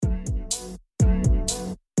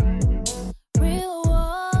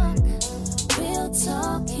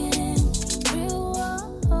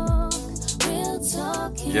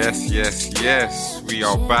Yes. We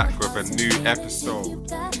are back with a new episode.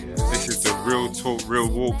 This is the Real Talk, Real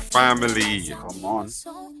Walk family. Come on.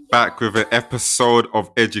 Back with an episode of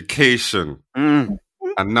education.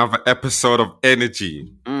 Another episode of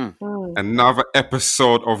energy. Another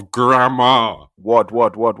episode of grammar. What?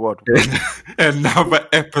 Another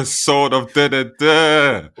episode of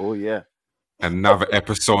da-da-da. Oh, yeah. Another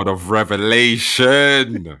episode of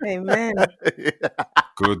revelation. Amen.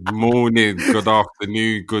 Good morning, good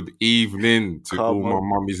afternoon, good evening to all my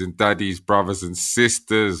mummies and daddies, brothers and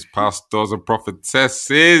sisters, pastors and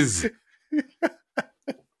prophetesses.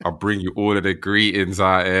 I'll bring you all of the greetings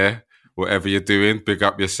out here. Whatever you're doing, big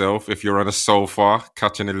up yourself. If you're on a sofa,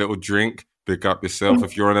 catching a little drink, big up yourself.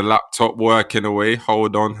 If you're on a laptop working away,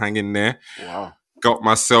 hold on, hang in there. Wow. Got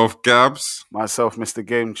myself, Gabs. Myself, Mr.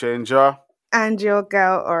 Game Changer. And your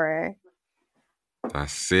girl, Ore.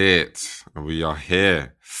 That's it. We are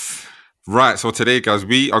here. Right, so today, guys,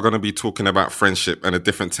 we are going to be talking about friendship and the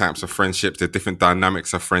different types of friendships, the different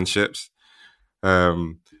dynamics of friendships.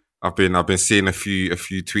 I've been seeing a few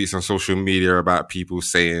tweets on social media about people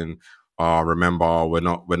saying, remember, we're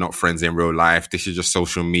not friends in real life. This is just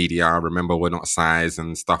social media. Remember, we're not size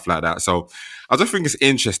and stuff like that. So I just think it's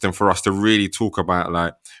interesting for us to really talk about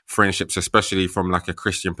like friendships, especially from like a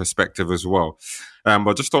Christian perspective as well.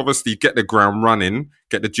 But just obviously get the ground running,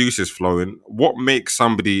 get the juices flowing. What makes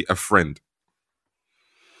somebody a friend?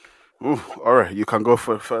 Ooh, all right, you can go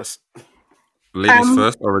for it first. Ladies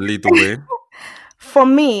first, or lead the way? For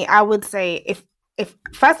me, I would say if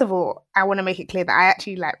first of all, I want to make it clear that I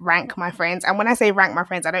actually like rank my friends. And when I say rank my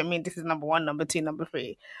friends, I don't mean this is number 1, number 2, number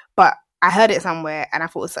 3. But I heard it somewhere and I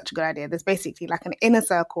thought it was such a good idea. There's basically like an inner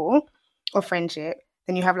circle of friendship.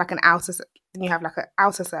 Then you have like an outer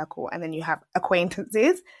circle, and then you have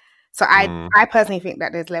acquaintances. So I personally think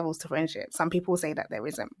that there's levels to friendship. Some people say that there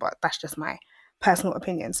isn't, but that's just my personal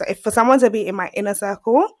opinion. So if for someone to be in my inner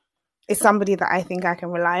circle, it's somebody that I think I can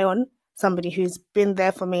rely on. Somebody who's been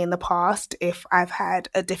there for me in the past if I've had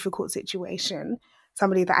a difficult situation,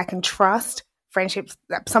 somebody that I can trust, friendships,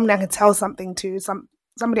 somebody I can tell something to,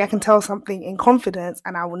 somebody I can tell something in confidence,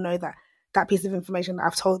 and I will know that that piece of information that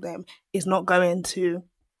I've told them is not going to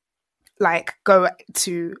like go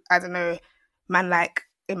to, I don't know, man like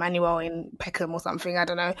Emmanuel in Peckham or something, I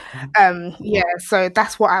don't know. So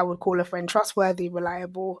that's what I would call a friend: trustworthy,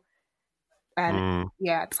 reliable, and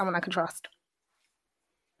someone I can trust.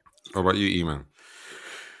 What about you, Eman?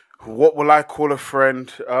 What will I call a friend?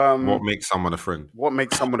 What makes someone a friend? What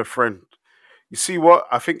makes someone a friend? You see what?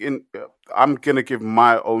 I think I'm going to give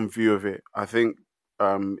my own view of it. I think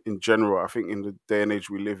in general, I think in the day and age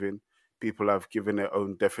we live in, people have given their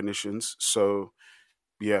own definitions. So,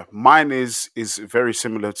 yeah, mine is very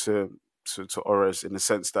similar to Ore's in the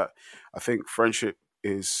sense that I think friendship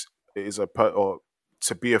is or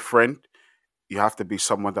to be a friend, you have to be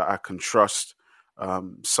someone that I can trust,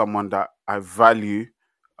 someone that I value,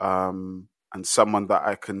 and someone that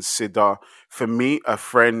I consider. For me, a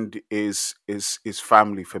friend is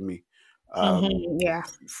family for me.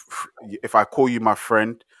 If I call you my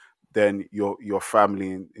friend, then you're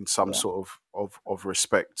family in some sort of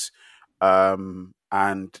respect, and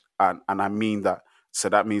I mean that. So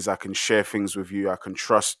that means I can share things with you. I can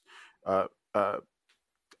trust.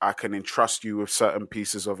 I can entrust you with certain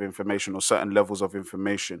pieces of information or certain levels of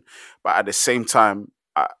information, but at the same time,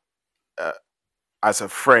 as a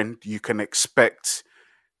friend, you can expect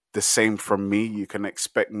the same from me. You can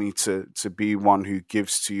expect me to be one who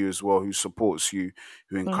gives to you as well, who supports you,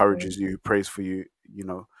 who encourages you, who prays for you. You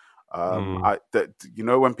know,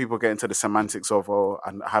 when people get into the semantics of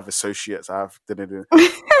and have associates, I have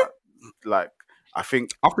like. I think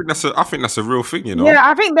that's a real thing, you know. Yeah,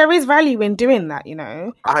 I think there is value in doing that, you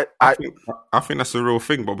know. I think that's a real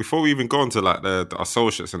thing. But before we even go into like the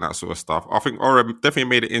associates and that sort of stuff, I think Ora definitely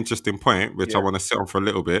made an interesting point, which I want to sit on for a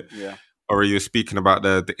little bit. Yeah. Ora, you were speaking about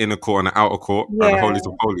the inner court and the outer court, and the holies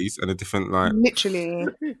of holies, and the different like literally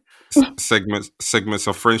segments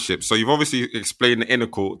of friendship. So you've obviously explained the inner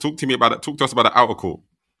court. Talk to us about the outer court.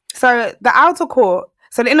 So the outer court.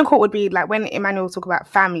 So the inner court would be like when Emmanuel talk about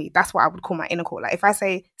family, that's what I would call my inner court. Like if I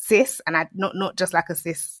say sis, and I not just like a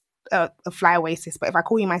sis, a flyaway sis, but if I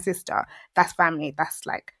call you my sister, that's family. That's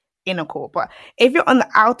like inner court. But if you're on the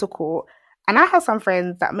outer court, and I have some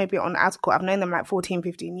friends that maybe on the outer court, I've known them like 14,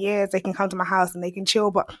 15 years, they can come to my house and they can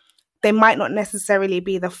chill, but they might not necessarily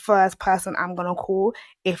be the first person I'm going to call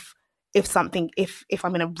if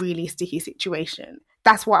I'm in a really sticky situation.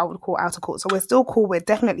 That's what I would call outer court. So we're still cool. We're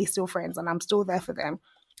definitely still friends and I'm still there for them.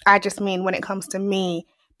 I just mean when it comes to me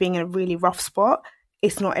being in a really rough spot,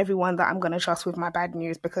 it's not everyone that I'm going to trust with my bad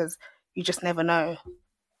news because you just never know.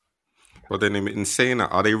 Well, then in saying that,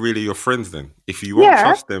 are they really your friends then? If you won't Yeah.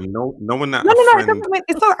 trust them, knowing that No, a no, no. It friend... doesn't mean,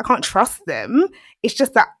 it's not that I can't trust them. It's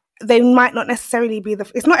just that they might not necessarily be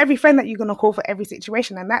it's not every friend that you're going to call for every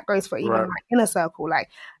situation. And that goes for even Right. my inner circle. Like,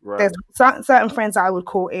 Right. there's certain friends that I would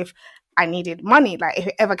call if I needed money. Like, if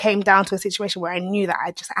it ever came down to a situation where I knew that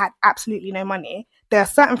I just had absolutely no money, there are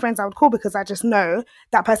certain friends I would call because I just know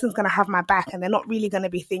that person's going to have my back, and they're not really going to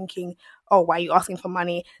be thinking, oh, why are you asking for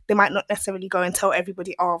money? They might not necessarily go and tell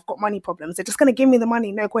everybody, oh, I've got money problems. They're just going to give me the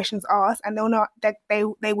money, no questions asked, and they'll know that they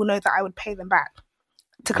will know that I would pay them back.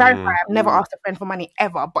 To clarify, I've never asked a friend for money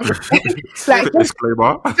ever, but like,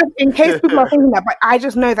 Disclaimer. just in case people are thinking that, but I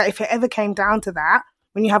just know that if it ever came down to that,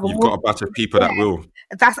 when you have You've got a batch of people that will.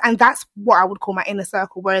 that's what I would call my inner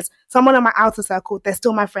circle. Whereas someone in my outer circle, they're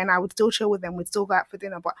still my friend. I would still chill with them. We'd still go out for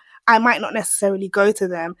dinner, but I might not necessarily go to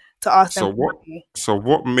them to ask them for money. So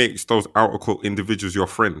what makes those outer court individuals your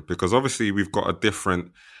friend? Because obviously we've got a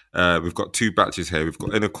different... we've got two batches here. We've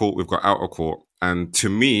got inner court, we've got outer court. And to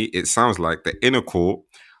me, it sounds like the inner court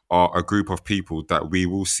are a group of people that we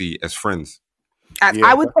will see as friends.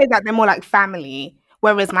 I would say that they're more like family,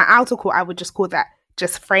 whereas my outer court, I would just call that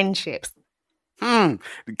just friendships. Can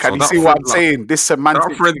you see what I'm saying? This semantic...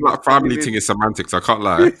 That friend like family thing is semantics, I can't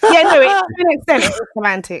lie. Yeah, no, to an extent it is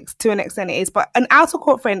semantics. To an extent it is. But an outer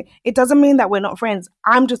court friend, it doesn't mean that we're not friends.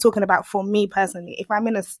 I'm just talking about for me personally. If I'm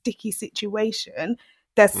in a sticky situation,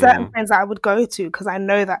 there's certain friends that I would go to because I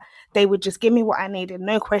know that they would just give me what I needed,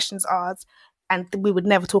 no questions asked, and we would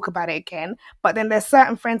never talk about it again. But then there's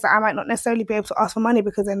certain friends that I might not necessarily be able to ask for money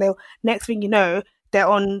because then they'll, next thing you know, they're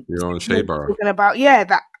on... You're on Shea Bar. Talking about,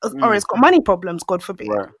 that, or it's got money problems, God forbid.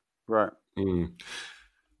 Right.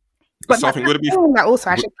 But Something would be... that also,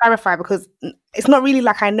 I should clarify, because it's not really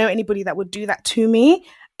like I know anybody that would do that to me.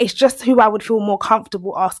 It's just who I would feel more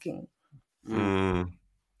comfortable asking.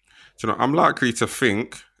 So, I'm likely to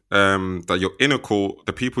think that your inner court,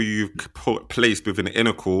 the people you've placed within the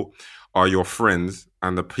inner court are your friends,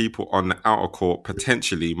 and the people on the outer court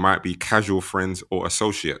potentially might be casual friends or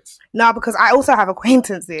associates. No, because I also have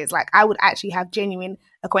acquaintances. Like, I would actually have genuine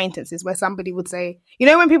acquaintances where somebody would say, you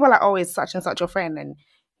know, when people are like, oh, it's such and such your friend, and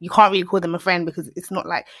you can't really call them a friend because it's not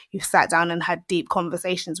like you've sat down and had deep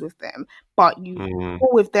conversations with them, but you call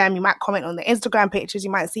with them, you might comment on the Instagram pictures, you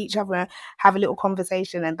might see each other, have a little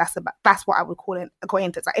conversation, and that's what I would call an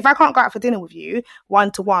acquaintance. Like, if I can't go out for dinner with you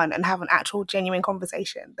one-to-one and have an actual genuine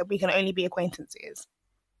conversation, then we can only be acquaintances.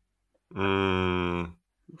 Okay.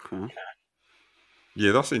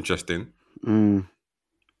 Yeah, that's interesting.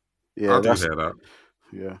 Yeah, I do hear that.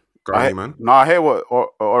 Yeah. Man. No, I hear what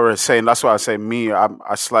Ora is saying. That's why I say me.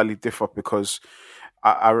 I slightly differ because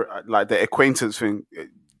I like the acquaintance thing.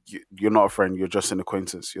 You're not a friend. You're just an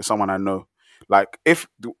acquaintance. You're someone I know. Like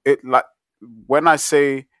when I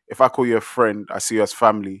say, if I call you a friend, I see you as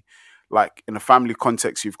family. Like, in a family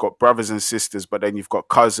context, you've got brothers and sisters, but then you've got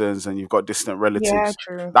cousins and you've got distant relatives. Yeah,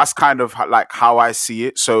 true. That's kind of like how I see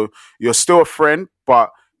it. So you're still a friend,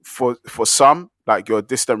 but for some, like, you're a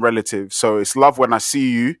distant relative. So it's love when I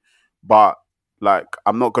see you, but like,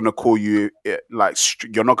 I'm not going to call you, like,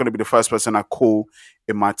 you're not going to be the first person I call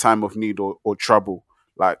in my time of need or trouble.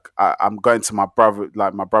 Like, I'm going to my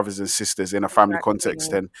brothers and sisters in a family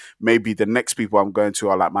context, and maybe the next people I'm going to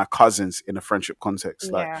are like my cousins in a friendship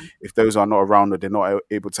context. Like, if those are not around or they're not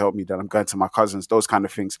able to help me, then I'm going to my cousins, those kind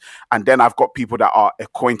of things. And then I've got people that are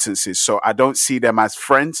acquaintances. So I don't see them as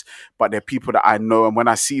friends, but they're people that I know. And when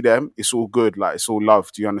I see them, it's all good. Like, it's all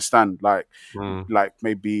love. Do you understand? Like, like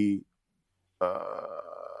maybe...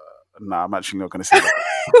 I'm actually not going to say that.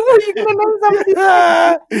 Are you going to know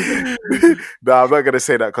somebody? No, I'm not going to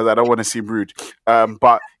say that because I don't want to seem rude.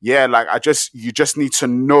 But yeah, like, you just need to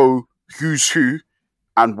know who's who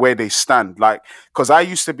and where they stand. Like, because I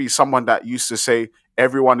used to be someone that used to say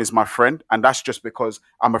everyone is my friend, and that's just because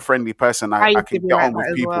I'm a friendly person. I can get on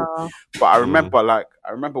with people. Well. But I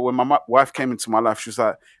remember when my wife came into my life, she was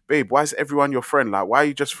like, "Babe, why is everyone your friend? Like, why are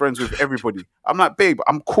you just friends with everybody?" I'm like, "Babe,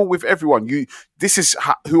 I'm cool with everyone. This is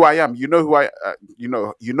who I am. You know who I, you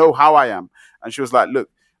know how I am." And she was like, "Look,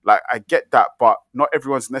 like, I get that, but not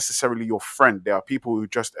everyone's necessarily your friend. There are people who are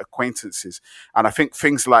just acquaintances." And I think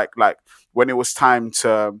things like when it was time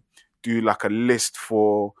to do like a list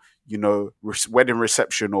for, you know, wedding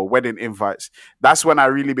reception or wedding invites, that's when I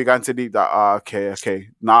really began to deep that, okay.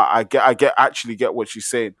 Now I actually get what she's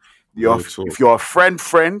saying. If you're a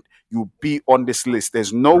friend, you'll be on this list.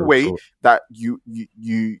 There's no way that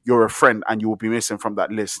you're a friend and you will be missing from that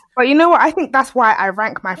list. But you know what? I think that's why I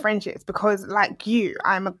rank my friendships, because like you,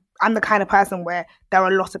 I'm I'm the kind of person where there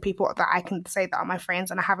are a lot of people that I can say that are my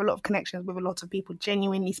friends, and I have a lot of connections with a lot of people,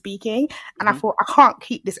 genuinely speaking. And I thought, I can't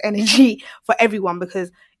keep this energy for everyone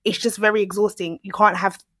because it's just very exhausting. You can't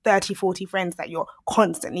have 30, 40 friends that you're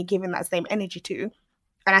constantly giving that same energy to.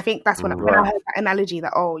 And I think that's when I heard that analogy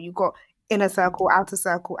that, you got inner circle, outer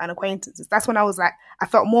circle, and acquaintances. That's when I was like, I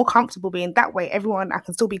felt more comfortable being that way. Everyone, I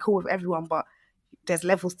can still be cool with everyone, but there's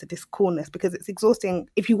levels to this coolness because it's exhausting.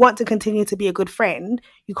 If you want to continue to be a good friend,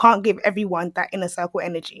 you can't give everyone that inner circle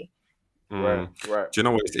energy. Right. Do you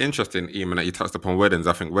know what? It's interesting, Eamon, that you touched upon weddings.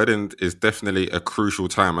 I think wedding is definitely a crucial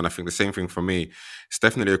time. And I think the same thing for me. It's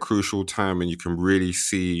definitely a crucial time when you can really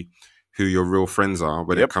see who your real friends are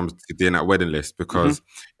when it comes to doing that wedding list. Because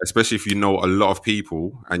especially if you know a lot of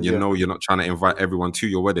people and you know you're not trying to invite everyone to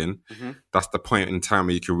your wedding, that's the point in time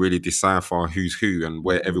where you can really decipher who's who and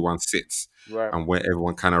where everyone sits and where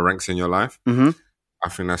everyone kind of ranks in your life. I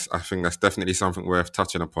think that's definitely something worth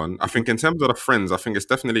touching upon. I think in terms of the friends, I think it's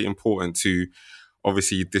definitely important to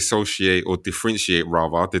obviously dissociate or differentiate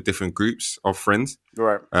rather the different groups of friends.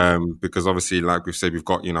 Right. Because obviously, like we've said, we've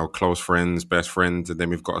got, close friends, best friends, and then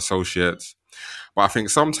we've got associates. But I think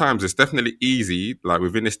sometimes it's definitely easy, like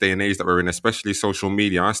within this day and age that we're in, especially social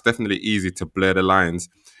media, it's definitely easy to blur the lines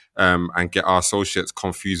and get our associates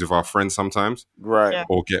confused with our friends sometimes. Right. Yeah.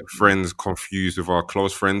 Or get friends confused with our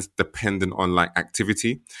close friends, depending on like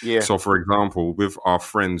activity. Yeah. So for example, with our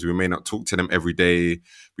friends, we may not talk to them every day.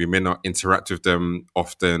 We may not interact with them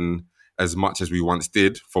often as much as we once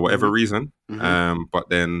did for whatever reason. But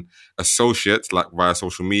then associates, like via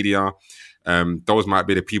social media, those might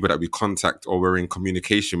be the people that we contact or we're in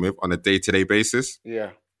communication with on a day-to-day basis. Yeah.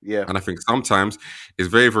 Yeah. And I think sometimes it's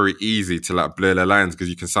very, very easy to like blur the lines because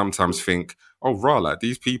you can sometimes think, oh, like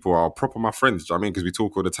these people are proper my friends. Do you know what I mean? Because we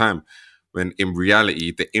talk all the time. When in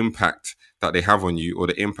reality, the impact that they have on you or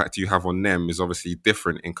the impact you have on them is obviously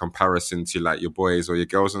different in comparison to like your boys or your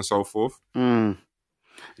girls and so forth.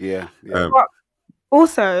 Yeah. But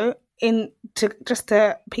also, just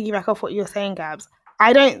to piggyback off what you're saying, Gabs,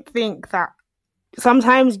 I don't think that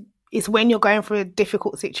sometimes it's when you're going through a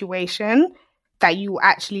difficult situation that you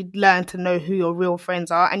actually learn to know who your real friends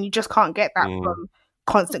are, and you just can't get that from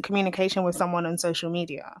constant communication with someone on social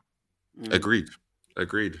media. Agreed,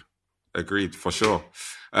 for sure.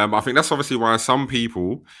 I think that's obviously why some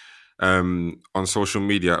people on social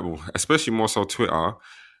media, especially more so Twitter,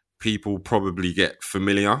 people probably get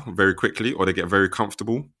familiar very quickly or they get very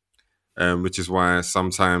comfortable. Which is why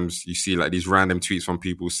sometimes you see like these random tweets from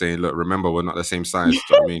people saying, look, remember, we're not the same size. Do you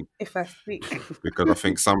know what I mean? If I speak. Because I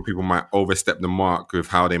think some people might overstep the mark with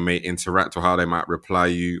how they may interact or how they might reply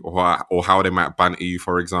you or how they might banter you,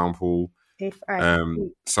 for example.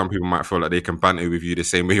 Some people might feel like they can banter with you the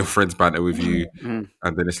same way your friends banter with you. And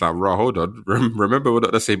then it's like, hold on. Remember, we're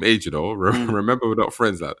not the same age, Remember, we're not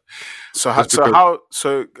friends, lad. So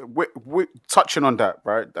we're touching on that,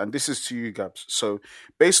 right? And this is to you, Gabs. So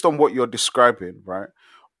based on what you're describing, right,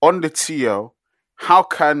 on the TL, how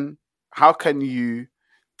can you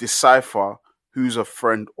decipher who's a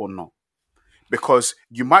friend or not? Because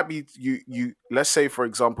you might be you let's say, for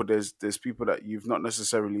example, there's people that you've not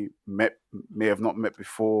necessarily may have not met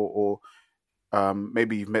before, or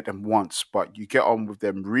maybe you've met them once, but you get on with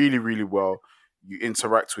them really, really well. You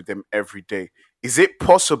interact with them every day. Is it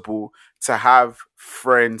possible to have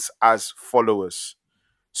friends as followers?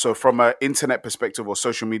 So from an internet perspective or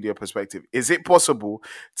social media perspective, is it possible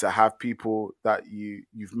to have people that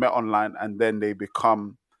you've met online and then they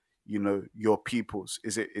become, your peoples?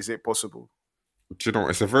 Is it possible? Do you know,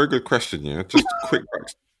 it's a very good question, yeah? Just quick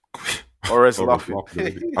or as laughing.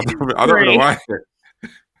 I don't know why.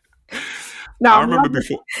 No, I remember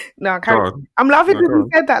before. No, I'm laughing because you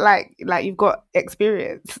said that like you've got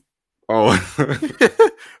experience. Oh.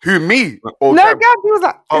 Who, me? No, Gab, he was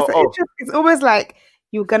like, it's almost like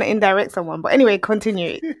you're going to indirect someone. But anyway,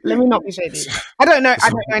 continue. Let me not be shady. I don't know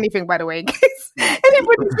anything, by the way.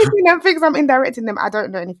 Anybody thinking and thinks I'm indirecting them, I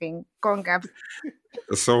don't know anything. Go on, Gab.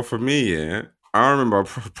 So for me, yeah, I remember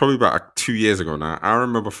probably about 2 years ago now, I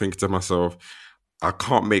remember thinking to myself, I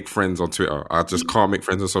can't make friends on Twitter. I just can't make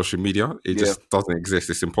friends on social media. It just doesn't exist.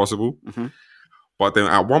 It's impossible. But then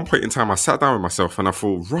at one point in time, I sat down with myself and I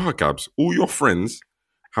thought, Gabs, all my friends,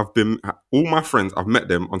 I've met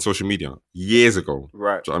them on social media years ago.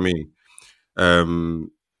 Right. Do you know what I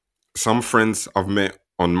mean? Some friends I've met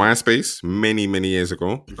on MySpace many, many years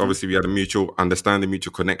ago. Obviously, we had a mutual understanding,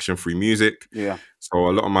 mutual connection through music. Yeah. So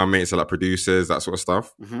a lot of my mates are like producers, that sort of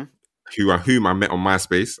stuff. Whom I met on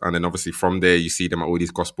MySpace. And then obviously from there, you see them at all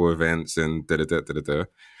these gospel events and da-da-da-da-da-da.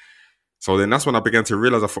 So then that's when I began to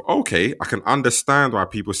realize, I thought, okay, I can understand why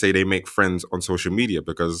people say they make friends on social media,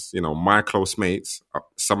 because, you know, my close mates,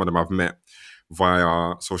 some of them I've met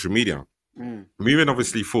via social media. Moving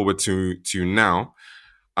obviously forward to now,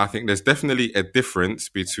 I think there's definitely a difference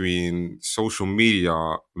between social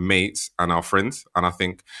media mates and our friends. And I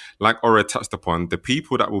think, like Ora touched upon, the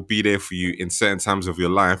people that will be there for you in certain times of your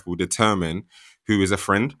life will determine who is a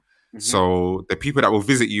friend. So the people that will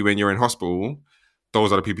visit you when you're in hospital,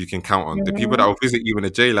 those are the people you can count on. The people that will visit you in a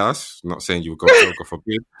jailhouse, not saying you will go to, God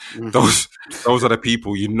forbid, those are the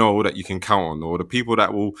people you know that you can count on. Or the people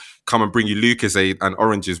that will come and bring you Lucozade and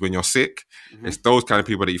oranges when you're sick. It's those kind of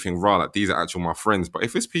people that you think, right, like, these are actually my friends. But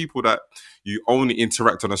if it's people that you only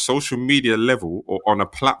interact on a social media level or on a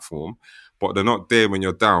platform, but they're not there when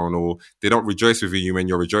you're down, or they don't rejoice with you when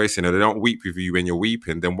you're rejoicing, or they don't weep with you when you're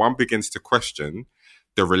weeping, then one begins to question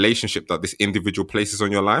the relationship that this individual places on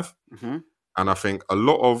your life. And I think a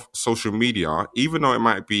lot of social media, even though it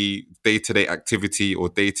might be day-to-day activity or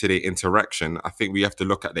day-to-day interaction, I think we have to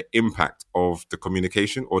look at the impact of the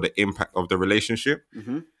communication or the impact of the relationship.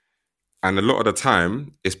 And a lot of the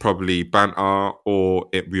time, it's probably banter, or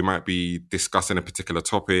we might be discussing a particular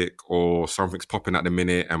topic, or something's popping at the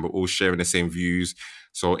minute and we're all sharing the same views.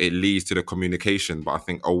 So it leads to the communication. But I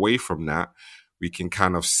think away from that, we can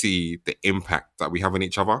kind of see the impact that we have on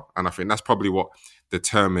each other. And I think that's probably what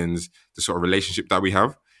determines the sort of relationship that we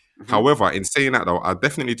have. However, in saying that though, I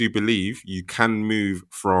definitely do believe you can move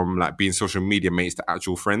from like being social media mates to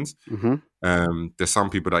actual friends. There's some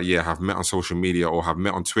people that, have met on social media or have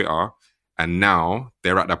met on Twitter, and now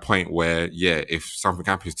they're at that point where, if something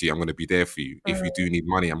happens to you, I'm going to be there for you. If you do need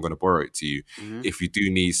money, I'm going to borrow it to you. If you do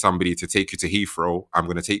need somebody to take you to Heathrow, I'm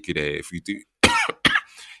going to take you there.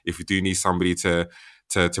 If you do need somebody to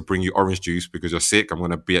bring you orange juice because you're sick, I'm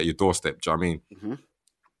going to be at your doorstep. Do you know what I mean?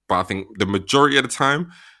 But I think the majority of the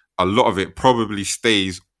time, a lot of it probably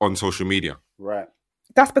stays on social media. Right.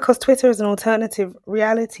 That's because Twitter is an alternative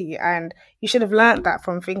reality, and you should have learned that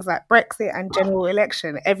from things like Brexit and general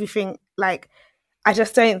election. Everything, like, I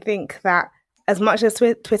just don't think that as much as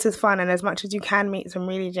Twitter's fun and as much as you can meet some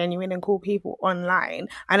really genuine and cool people online,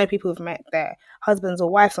 I know people who've met their husbands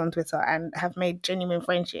or wives on Twitter and have made genuine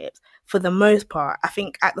friendships. For the most part, I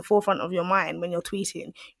think at the forefront of your mind when you're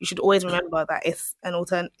tweeting, you should always remember that it's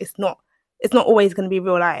an it's not always going to be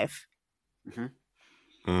real life.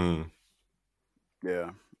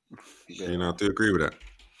 Yeah. You know, I do agree with that.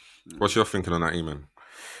 What's your thinking on that, Eamon?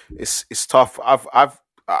 It's tough.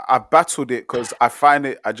 I've battled it because I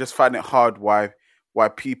just find it hard why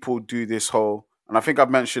people do this whole, and I think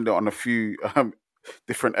I've mentioned it on a few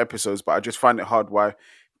different episodes, but I just find it hard why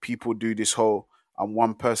people do this whole, I'm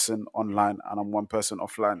one person online and I'm one person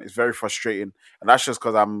offline. It's very frustrating, and that's just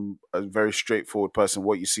because I'm a very straightforward person.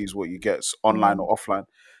 What you see is what you get, online or offline.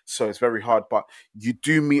 So it's very hard, but you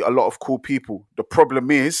do meet a lot of cool people. The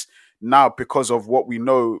problem is now, because of what we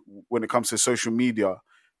know when it comes to social media,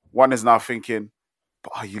 one is now thinking,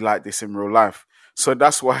 but are you like this in real life? So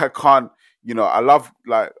that's why I can't, I love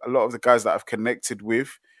like a lot of the guys that I've connected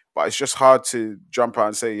with, but it's just hard to jump out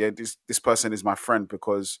and say, this person is my friend,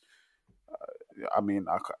 because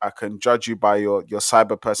I can judge you by your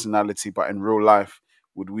cyber personality, but in real life,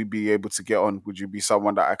 would we be able to get on? Would you be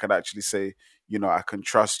someone that I could actually say, I can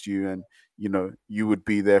trust you, and you would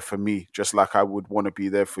be there for me just like I would want to be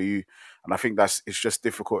there for you? And I think it's just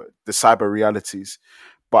difficult, the cyber realities.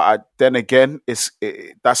 But then again,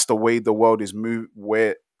 that's the way the world is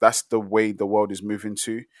that's the way the world is moving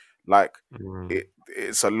to. Like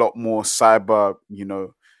it's a lot more cyber,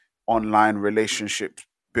 online relationship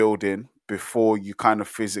building before you kind of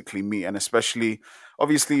physically meet. And especially,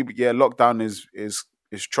 obviously, lockdown is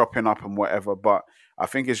chopping up and whatever, but I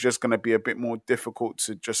think it's just going to be a bit more difficult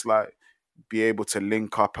to just like be able to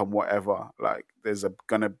link up and whatever. Like there's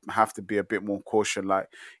going to have to be a bit more caution. Like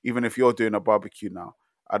even if you're doing a barbecue now,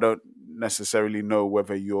 I don't necessarily know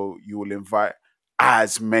whether you will invite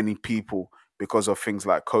as many people because of things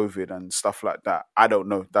like COVID and stuff like that. I don't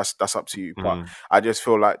know. That's up to you. But I just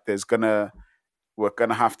feel like we're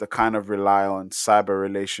gonna have to kind of rely on cyber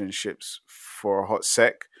relationships for a hot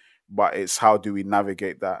sec. But it's how do we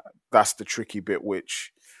navigate that? That's the tricky bit,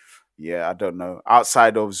 which, I don't know.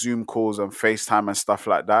 Outside of Zoom calls and FaceTime and stuff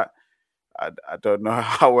like that, I don't know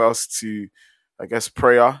how else to. I guess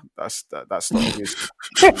prayer. That's the obvious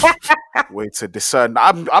way to discern.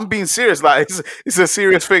 I'm being serious. Like it's a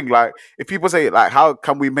serious thing. Like if people say like, how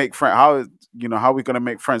can we make friends? How are we gonna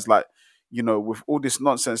make friends? Like with all this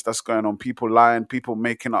nonsense that's going on, people lying, people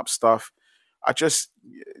making up stuff. I just,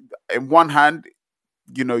 in one hand,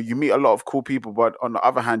 you meet a lot of cool people, but on the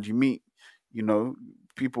other hand, you meet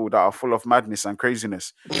people that are full of madness and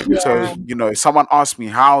craziness. So, Yeah. you know, if someone asks me,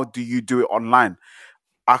 how do you do it online?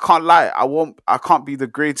 I can't lie. I can't be the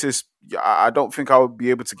greatest. I don't think I would be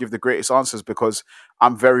able to give the greatest answers because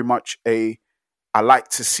I'm very much I like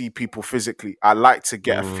to see people physically. I like to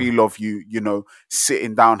get a feel of you, you know,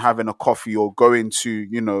 sitting down, having a coffee or going to,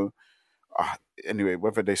 you know, uh, anyway,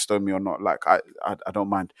 whether they stone me or not, like I don't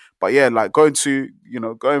mind. But yeah, like going to, you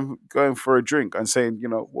know, going for a drink and saying, you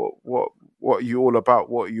know, what are you all about?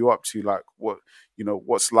 What are you up to? Like what, you know,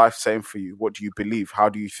 what's life saying for you? What do you believe? How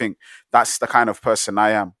do you think? That's the kind of person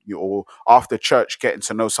I am. You or after church, getting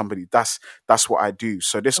to know somebody. That's what I do.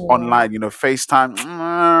 So this Yeah. online, you know,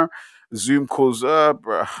 FaceTime, Zoom calls,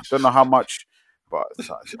 bruh, don't know how much, but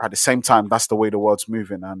at the same time, that's the way the world's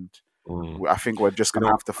moving, and Mm. I think we're just You gonna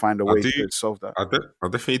know, have to find a I way do. to solve that. I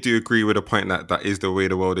definitely do agree with the point that that is the way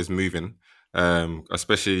the world is moving.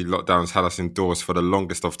 Especially lockdowns had us indoors for the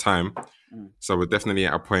longest of time. Mm. So we're definitely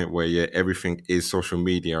at a point where yeah, everything is social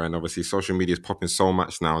media, and obviously social media is popping so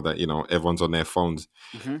much now that you know everyone's on their phones.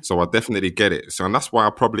 Mm-hmm. So I definitely get it. So and that's why I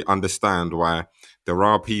probably understand why there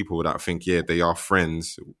are people that think yeah they are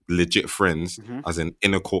friends, legit friends, Mm-hmm. as in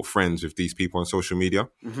inner court friends with these people on social media.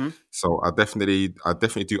 Mm-hmm. So I definitely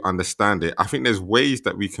do understand it. I think there's ways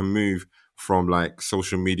that we can move from like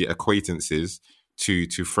social media acquaintances to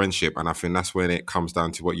friendship, and I think that's when it comes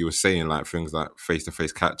down to what you were saying, like things like face to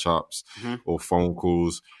face catch ups Mm-hmm. or phone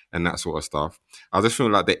calls and that sort of stuff. I just feel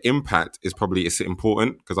like the impact is probably it's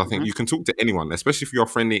important because I think Mm-hmm. you can talk to anyone, especially if you're a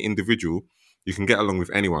friendly individual. You can get along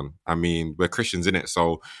with anyone. I mean, we're Christians in it,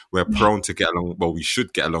 so we're prone to get along. Well, we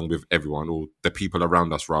should get along with everyone or the people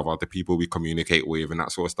around us, rather the people we communicate with and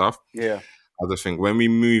that sort of stuff. Yeah. I just think when we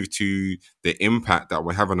move to the impact that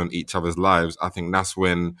we're having on each other's lives, I think that's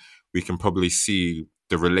when we can probably see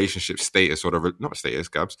the relationship status or not status,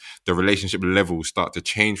 Gabs, the relationship levels start to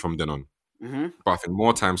change from then on. Mm-hmm. But I think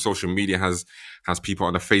more time social media has people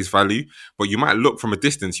on a face value. But you might look from a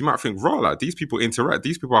distance, you might think, raw, like these people interact,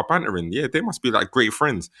 these people are bantering. Yeah, they must be like great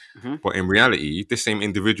friends. Mm-hmm. But in reality, this same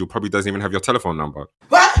individual probably doesn't even have your telephone number.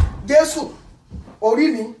 What? Jesus. Oh,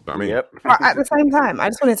 really? You know what I mean? Yep. But at the same time, I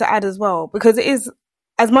just wanted to add as well, because it is,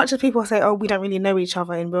 as much as people say, oh, we don't really know each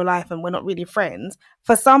other in real life and we're not really friends,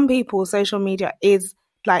 for some people, social media is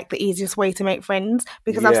like the easiest way to make friends,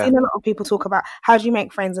 because I've Yeah. seen a lot of people talk about how do you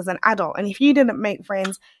make friends as an adult, and if you didn't make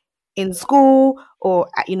friends in school or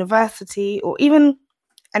at university or even,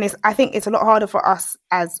 and I think it's a lot harder for us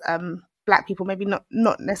as black people, maybe not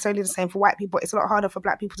necessarily the same for white people. It's a lot harder for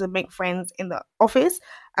black people to make friends in the office.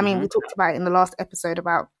 I mean, we talked about it in the last episode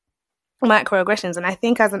about microaggressions, and I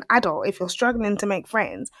think as an adult, if you're struggling to make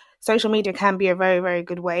friends, social media can be a very, very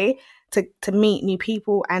good way to meet new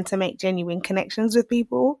people and to make genuine connections with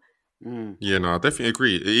people. Mm. Yeah, no, I definitely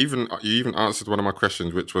agree. You even answered one of my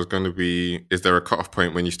questions, which was going to be, is there a cutoff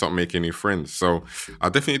point when you start making new friends? So I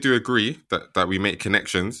definitely do agree that we make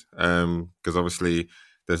connections, because obviously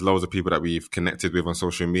there's loads of people that we've connected with on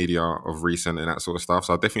social media of recent and that sort of stuff.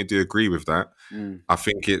 So I definitely do agree with that. Mm. I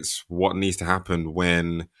think it's what needs to happen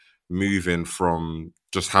when moving from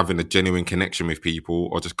just having a genuine connection with people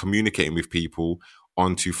or just communicating with people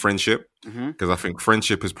onto friendship. Mm-hmm. Because I think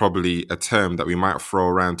friendship is probably a term that we might throw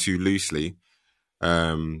around too loosely.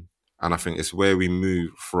 And I think it's where we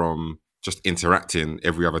move from just interacting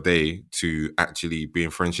every other day to actually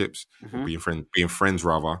being friendships, or being friends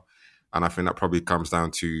rather. And I think that probably comes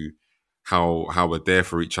down to how we're there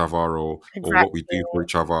for each other, or what we do for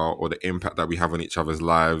each other, or the impact that we have on each other's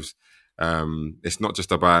lives. It's not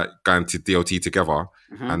just about going to DOT together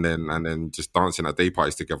and then just dancing at day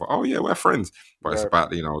parties together. Oh yeah, we're friends. But it's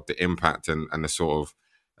about, you know, the impact and the sort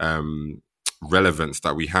of relevance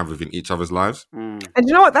that we have within each other's lives. Mm. And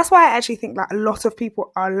you know what? That's why I actually think like a lot of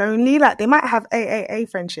people are lonely. Like they might have AAA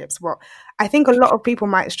friendships, but I think a lot of people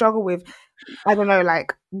might struggle with, I don't know,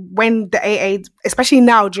 like when the AA, especially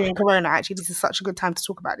now during Corona, actually this is such a good time to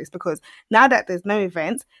talk about this, because now that there's no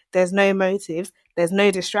events, there's no motives, there's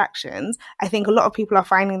no distractions, I think a lot of people are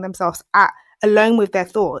finding themselves alone with their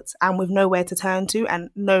thoughts and with nowhere to turn to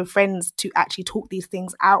and no friends to actually talk these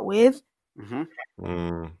things out with. Mm-hmm.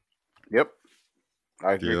 Mm, Yep.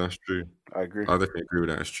 I agree. yeah, that's true. I agree. I definitely agree with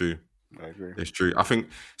that. It's true. I agree. It's true. I think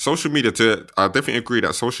social media I definitely agree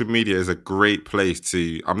that social media is a great place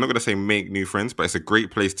to, I'm not going to say make new friends, but it's a great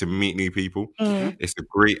place to meet new people. Mm. It's a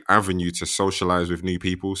great avenue to socialize with new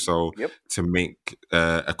people. So to make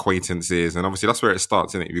acquaintances, and obviously that's where it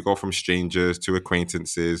starts, isn't it? You go from strangers to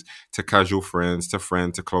acquaintances to casual friends to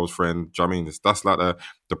friend to close friend. Do you know what I mean? That's like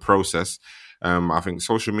the process. I think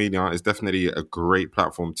social media is definitely a great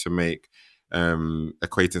platform to make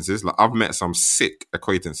acquaintances. Like I've met some sick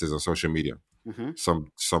acquaintances on social media,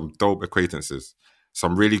 some dope acquaintances.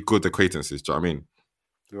 some really good acquaintances. Do you know what I mean?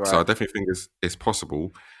 Right. So I definitely think it's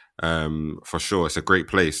possible. For sure, it's a great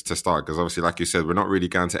place to start because obviously, like you said, we're not really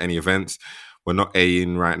going to any events. We're not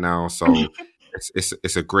A-ing right now, so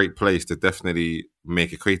it's a great place to definitely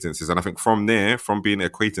make acquaintances. And I think from there, from being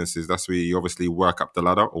acquaintances, that's where you obviously work up the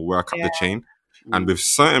ladder or work up the chain. And with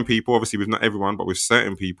certain people, obviously with not everyone, but with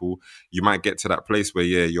certain people, you might get to that place where,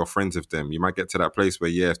 yeah, you're friends with them. You might get to that place where,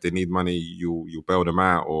 yeah, if they need money, you'll bail them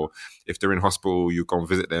out. Or if they're in hospital, you go and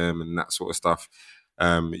visit them and that sort of stuff.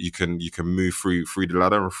 You can move through the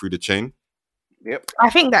ladder and through the chain. Yep. I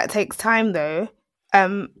think that takes time though. I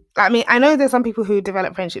mean, I know there's some people who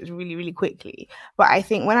develop friendships really, really quickly, but I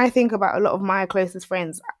think when I think about a lot of my closest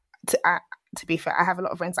friends, to be fair, I have a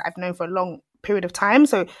lot of friends that I've known for a long period of time.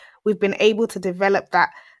 So we've been able to develop that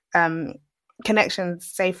connection,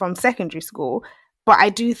 say, from secondary school. But I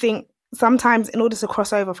do think sometimes in order to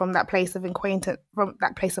cross over from that place of acquaintance,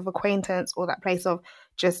 or that place of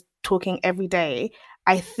just talking every day,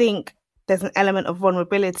 I think there's an element of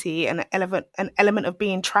vulnerability and an element of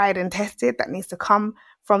being tried and tested that needs to come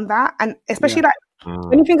from that. And especially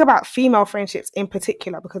when you think about female friendships in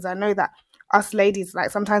particular, because I know that us ladies,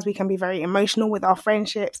 like sometimes we can be very emotional with our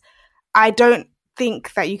friendships. I don't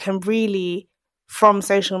think that you can really, from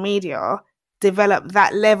social media, develop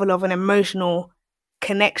that level of an emotional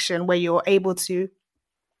connection where you're able to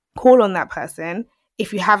call on that person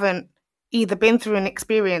if you haven't either been through an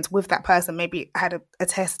experience with that person, maybe had a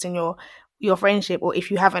test in your friendship, or if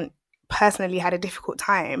you haven't personally had a difficult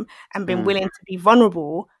time and been willing to be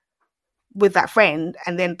vulnerable with that friend,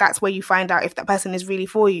 and then that's where you find out if that person is really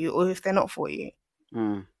for you or if they're not for you.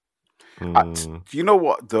 You know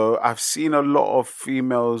what though? I've seen a lot of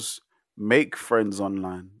females make friends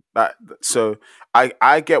online. So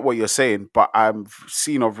I get what you're saying, but I've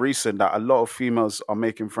seen of recent that a lot of females are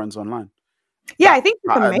making friends online. Yeah, I think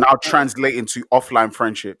you can now translating to offline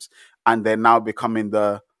friendships, and they're now becoming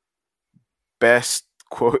the best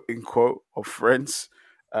quote unquote of friends,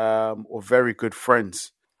 or very good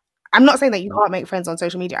friends. I'm not saying that you can't make friends on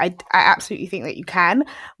social media. I absolutely think that you can.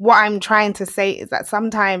 What I'm trying to say is that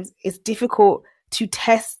sometimes it's difficult to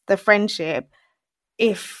test the friendship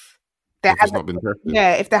if there hasn't been tested.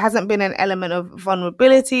 Yeah, if there hasn't been an element of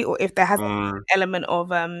vulnerability, or if there hasn't been an element of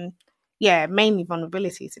mainly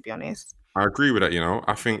vulnerability, to be honest. I agree with that,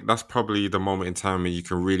 I think that's probably the moment in time where you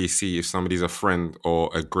can really see if somebody's a friend or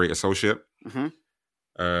a great associate,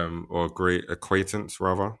 or a great acquaintance,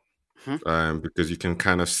 rather. Because you can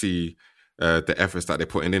kind of see the efforts that they're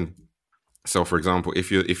putting in. So, for example, if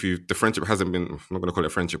the friendship hasn't been, I'm not going to call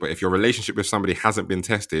it friendship, but if your relationship with somebody hasn't been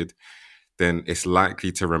tested, then it's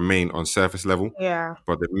likely to remain on surface level. Yeah.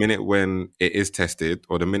 But the minute when it is tested,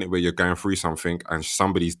 or the minute where you're going through something and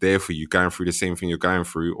somebody's there for you, going through the same thing you're going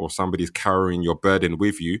through, or somebody's carrying your burden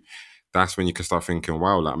with you, that's when you can start thinking,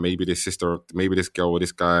 wow, like maybe this girl or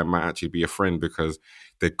this guy might actually be a friend because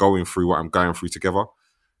they're going through what I'm going through together.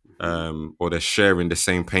 Or they're sharing the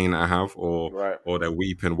same pain that I have, or they're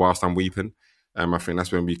weeping whilst I'm weeping. I think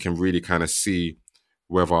that's when we can really kind of see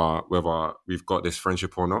whether we've got this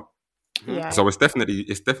friendship or not. Yeah. So it's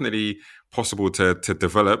definitely possible to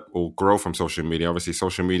develop or grow from social media. Obviously,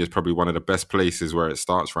 social media is probably one of the best places where it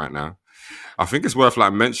starts right now. I think it's worth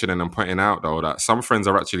mentioning and pointing out though that some friends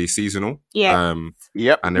are actually seasonal. Yeah. And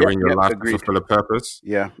they're in your life to fulfill a purpose.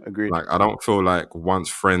 Yeah, agreed. Like I don't feel like once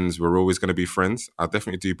friends we're always going to be friends. I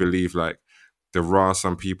definitely do believe like there are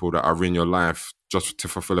some people that are in your life just to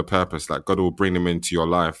fulfill a purpose. Like God will bring them into your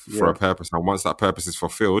life for a purpose, and once that purpose is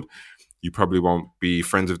fulfilled, you probably won't be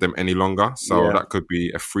friends with them any longer. So that could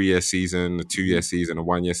be a 3-year season, a 2-year season, a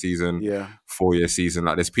 1-year season, 4-year season.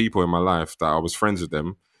 Like there's people in my life that I was friends with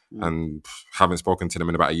them and haven't spoken to them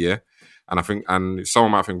in about a year. And I think, and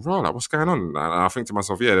someone might think, bro, like what's going on? And I think to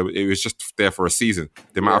myself, yeah, it was just there for a season.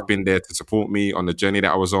 They might have been there to support me on the journey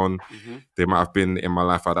that I was on. They might have been in my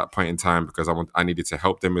life at that point in time because I needed to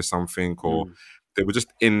help them with something, or they were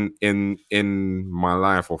just in my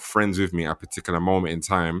life or friends with me at a particular moment in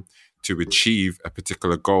time to achieve a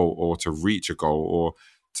particular goal or to reach a goal or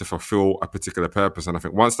to fulfill a particular purpose. And I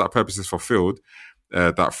think once that purpose is fulfilled,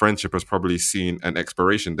 that friendship has probably seen an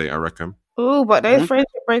expiration date, I reckon. Oh, but those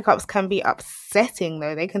friendship breakups can be upsetting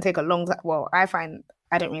though. They can take a long time. Well, I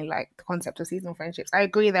don't really like the concept of seasonal friendships. I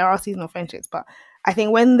agree there are seasonal friendships, but I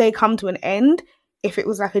think when they come to an end, if it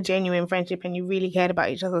was like a genuine friendship and you really cared about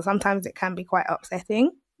each other, sometimes it can be quite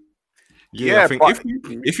upsetting. Yeah, I think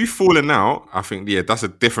if you've fallen out, I think that's a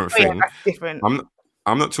different thing. Yeah, that's different.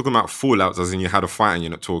 I'm not talking about fallouts as in you had a fight and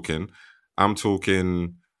you're not talking. I'm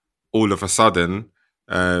talking all of a sudden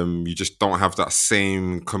you just don't have that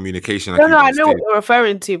same communication. No, I know what you're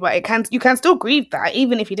referring to, but you can still grieve that,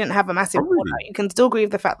 even if you didn't have a massive fallout. You can still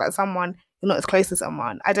grieve the fact that you're not as close to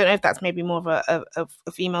someone. I don't know if that's maybe more of a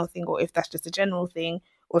female thing, or if that's just a general thing,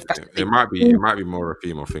 or if that's it might be more a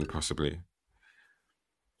female thing, possibly.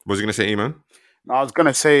 What was you going to say, Eamon? No, I was going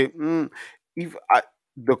to say,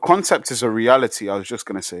 the concept is a reality. I was just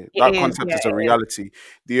going to say that concept is a reality.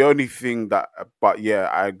 The only thing but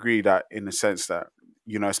I agree that in the sense that,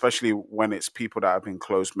 you know, especially when it's people that have been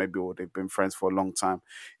close, maybe, or they've been friends for a long time,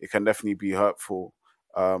 it can definitely be hurtful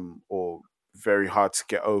or very hard to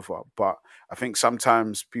get over. But I think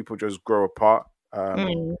sometimes people just grow apart.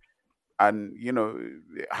 And, you know,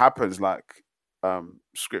 it happens, like,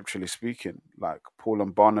 scripturally speaking, like Paul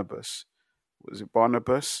and Barnabas. Was it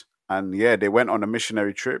Barnabas? And they went on a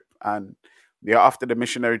missionary trip. And after the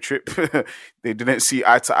missionary trip, they didn't see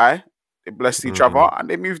eye to eye. They blessed each other and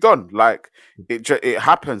they moved on. Like, it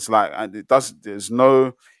happens. Like, and it does. There's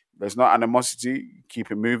no animosity.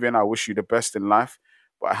 Keep it moving. I wish you the best in life,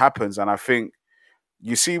 but it happens. And I think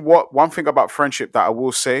you see one thing about friendship that I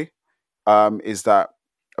will say is that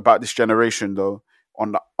about this generation, though,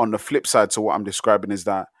 on the flip side to what I'm describing, is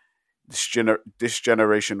that this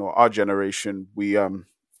generation, or our generation, we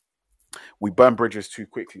burn bridges too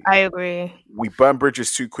quickly. I agree. We burn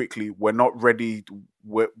bridges too quickly. We're not ready.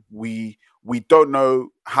 We don't know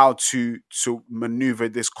how to maneuver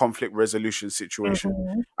this conflict resolution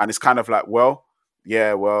situation, and it's kind of like, we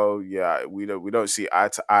don't see eye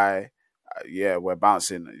to eye. We're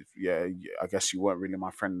bouncing. I guess you weren't really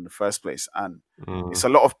my friend in the first place, and it's a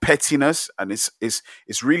lot of pettiness, and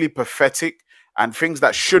it's really pathetic, and things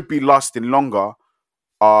that should be lasting longer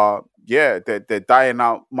are they're dying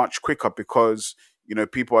out much quicker because, you know,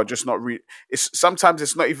 people are just not sometimes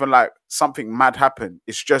it's not even like something mad happened.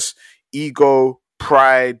 It's just ego,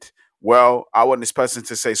 pride. Well, I want this person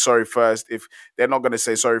to say sorry first. If they're not going to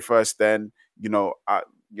say sorry first, then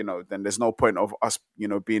then there's no point of us,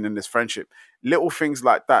 being in this friendship. Little things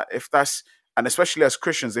like that. And especially as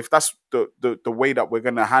Christians, if that's the way that we're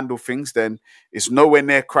going to handle things, then it's nowhere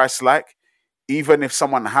near Christ-like. Even if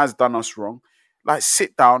someone has done us wrong, like,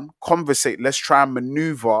 sit down, conversate. Let's try and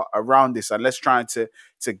maneuver around this, and let's try to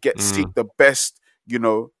seek the best,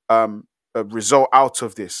 result out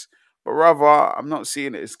of this. But rather, I'm not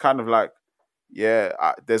seeing it. It's kind of like,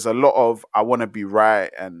 there's a lot of I want to be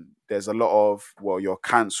right, and there's a lot of, you're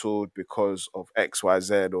cancelled because of X, Y,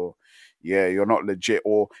 Z, or you're not legit,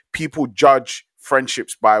 or people judge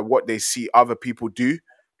friendships by what they see other people do.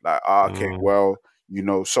 Like,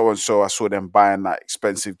 so and so, I saw them buying like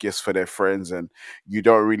expensive gifts for their friends, and you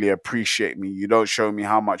don't really appreciate me. You don't show me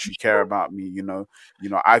how much you care about me.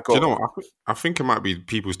 I think it might be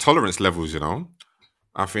people's tolerance levels.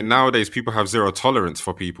 I think nowadays people have zero tolerance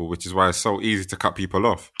for people, which is why it's so easy to cut people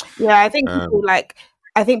off. Yeah,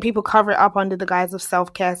 I think people cover it up under the guise of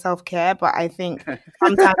self-care, but I think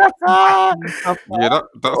sometimes that's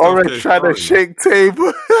already trying to shake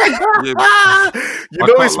table.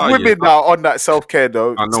 It's women now on that self-care,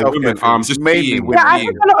 though. I know women. Just mainly women. Yeah, I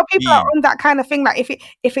think a lot of people are on that kind of thing. Like,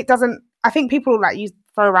 if it doesn't, I think people like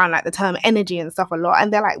throw around like the term energy and stuff a lot,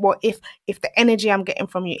 and they're like, well, if the energy I'm getting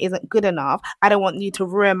from you isn't good enough, I don't want you to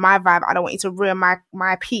ruin my vibe. I don't want you to ruin my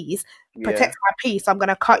peace. Protect my peace. So I'm going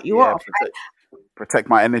to cut you off. Protect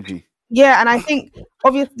my energy. Yeah, and I think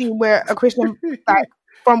obviously we're a Christian,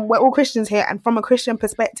 we're all Christians here, and from a Christian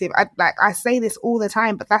perspective, I say this all the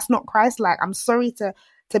time, but that's not Christ-like. I'm sorry to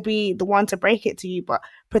be the one to break it to you, but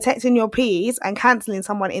protecting your peace and cancelling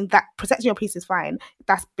someone protecting your peace is fine.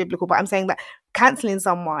 That's biblical, but I'm saying that cancelling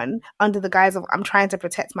someone under the guise of I'm trying to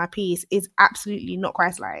protect my peace is absolutely not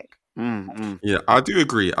Christ-like. Yeah, I do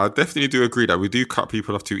agree. I definitely do agree that we do cut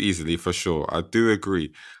people off too easily, for sure. I do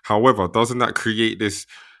agree. However, doesn't that create this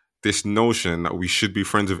notion that we should be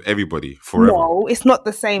friends with everybody forever? No, it's not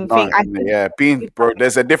the same thing.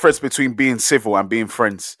 There's a difference between being civil and being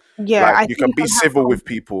friends. Yeah, you can be civil with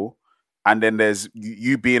people, and then there's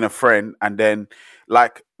you being a friend, and then I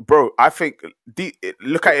think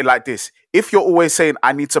look at it like this. If you're always saying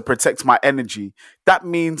I need to protect my energy, that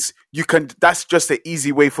means that's just an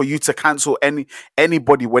easy way for you to cancel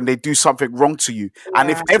anybody when they do something wrong to you. Yeah.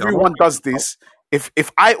 And if everyone does this, if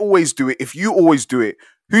I always do it, if you always do it,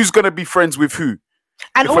 who's going to be friends with who?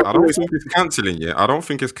 And I don't think it's cancelling, I don't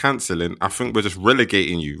think it's cancelling. I think we're just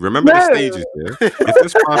relegating you. Remember the stages, If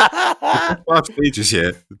there's 5 stages,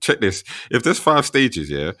 check this. If there's 5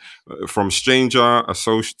 stages, from stranger,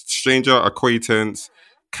 acquaintance,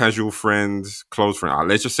 casual friends, close friend.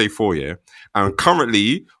 Let's just say 4, and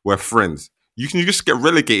currently we're friends. you can just get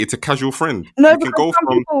relegated to casual friend. No, we can because go some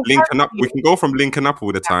from people linking up. value We can go from linking up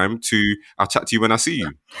all the time to I'll chat to you when I see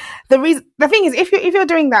you. the thing is, if you're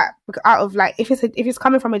doing that out of like, if it's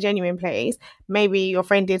coming from a genuine place, maybe your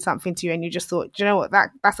friend did something to you and you just thought, do you know what,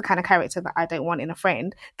 that's the kind of character that I don't want in a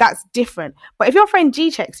friend. That's different. But if your friend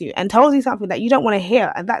G checks you and tells you something that you don't want to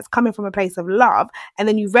hear, and that's coming from a place of love, and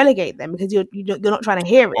then you relegate them because you're not trying to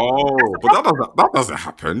hear it. Oh, but that doesn't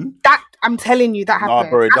happen. That I'm telling you, that happens. Nah,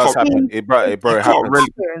 bro, it does happen. It happens.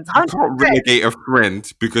 You can't relegate a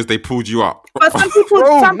friend because they pulled you up. But some people,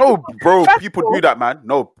 people do that, man.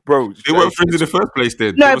 No, bro, they weren't friends in the first place.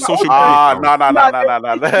 Then no, they were social no.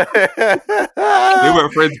 They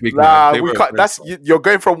weren't friends. Big Nah, man. we can't. That's you're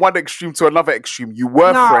going from one extreme to another extreme. You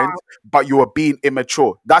were friends, but you were being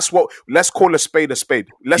immature. That's what. Let's call a spade a spade.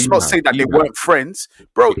 Let's not say that they weren't friends,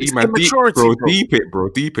 bro. It's immaturity, bro.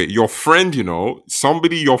 Deep it. Your friend,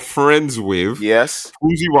 somebody you're friends with, yes,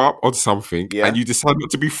 pulls you up on something, and you decide not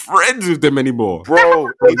to be friends with them anymore, bro.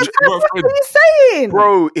 What are you saying,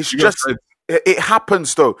 bro? It's just it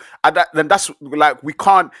happens though, and that's like we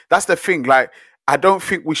can't. That's the thing. Like I don't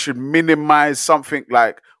think we should minimize something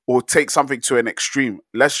like or take something to an extreme.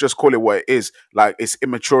 Let's just call it what it is. Like it's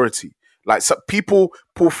immaturity. Like people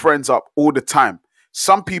pull friends up all the time.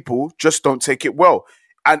 Some people just don't take it well.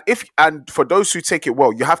 And for those who take it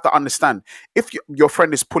well, you have to understand if your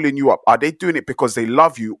friend is pulling you up, are they doing it because they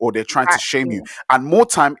love you or they're trying to shame you? And more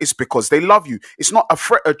time, it's because they love you. It's not a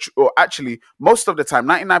threat, or actually, most of the time,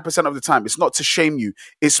 99% of the time, it's not to shame you.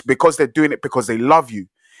 It's because they're doing it because they love you.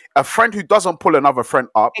 A friend who doesn't pull another friend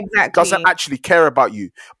up doesn't actually care about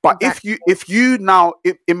you. But if you now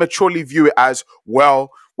immaturely view it as,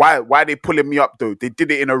 well, why are they pulling me up though? They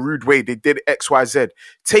did it in a rude way. They did X, Y, Z.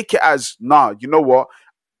 Take it as, nah, you know what?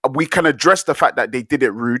 We can address the fact that they did it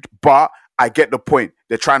rude, but I get the point.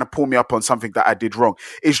 They're trying to pull me up on something that I did wrong.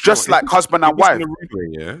 It's just like husband and wife.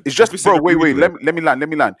 It's just, bro, wait. Let me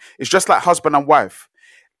land. It's just like husband and wife.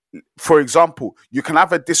 For example, you can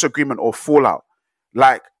have a disagreement or fallout,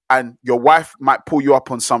 and your wife might pull you up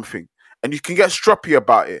on something, and you can get stroppy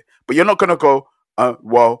about it, but you're not going to go,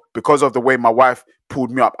 well, because of the way my wife pulled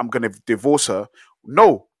me up, I'm going to divorce her.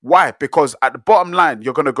 No. Why? Because at the bottom line,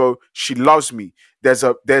 you're gonna go, she loves me. There's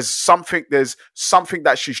something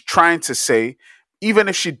that she's trying to say. Even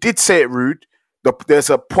if she did say it rude, there's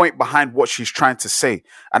a point behind what she's trying to say.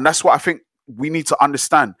 And that's what I think we need to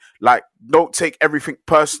understand. Like, don't take everything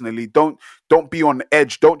personally. Don't be on the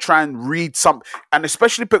edge. Don't try and read some. And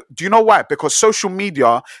especially, do you know why? Because social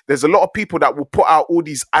media, there's a lot of people that will put out all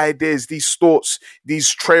these ideas, these thoughts, these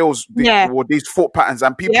trails, or these thought patterns,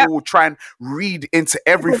 and people will try and read into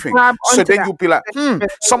everything. So then you'll be like,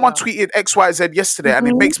 someone tweeted X, Y, Z yesterday, and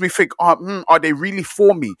it makes me think, are they really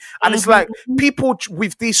for me? And it's like people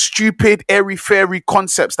with these stupid, airy-fairy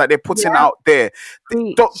concepts that they're putting out there,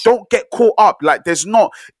 don't get caught up. Like, there's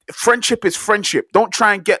not. Friendship is friendship. Don't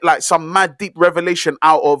try and get like some mad deep revelation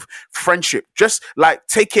out of friendship. Just like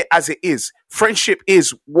take it as it is. Friendship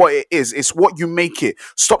is what it is. It's what you make it.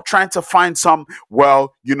 Stop trying to find some,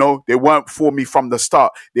 well, they weren't for me from the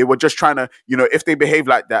start. They were just trying to, if they behave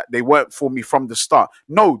like that, they weren't for me from the start.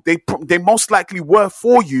 No, they most likely were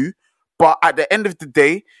for you. But at the end of the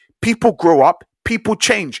day, people grow up. People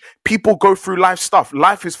change. People go through life stuff.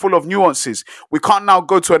 Life is full of nuances. We can't now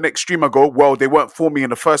go to an extreme and go, well, they weren't for me in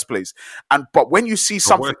the first place. But when you see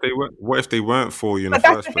something, what if they weren't for you in the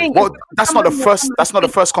first place? Well, that's not the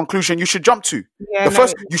first conclusion you should jump to.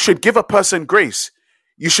 You should give a person grace.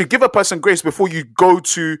 You should give a person grace before you go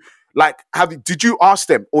to did you ask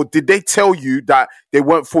them, or did they tell you that they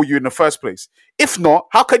weren't for you in the first place? If not,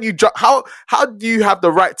 how can you how do you have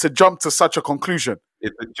the right to jump to such a conclusion?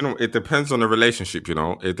 It depends on the relationship.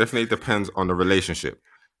 It definitely depends on the relationship.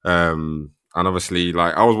 And obviously,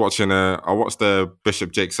 like I watched the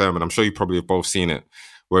Bishop Jake sermon. I'm sure you probably have both seen it,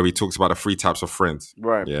 where he talks about the 3 types of friends.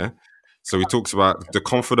 Right. Yeah. So he talks about the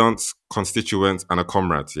confidants, constituents, and a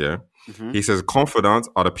comrade. Yeah. Mm-hmm. He says confidants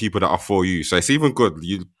are the people that are for you. So it's even good.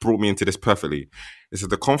 You brought me into this perfectly. It says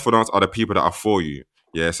the confidants are the people that are for you.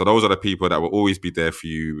 Yeah. So those are the people that will always be there for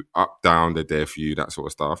you, up, down, they're there for you, that sort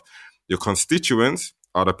of stuff. Your constituents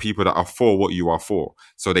are the people that are for what you are for.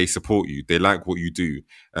 So they support you. They like what you do.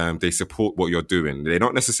 They support what you're doing. They're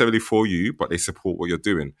not necessarily for you, but they support what you're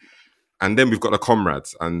doing. And then we've got the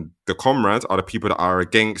comrades. And the comrades are the people that are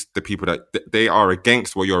against the people that they are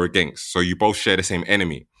against what you're against. So you both share the same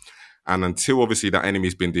enemy. And until obviously that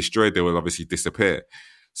enemy's been destroyed, they will obviously disappear.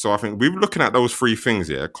 So I think we're looking at those 3 things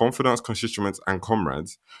here, confidants, constituents, and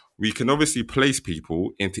comrades. We can obviously place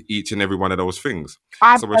people into each and every one of those things.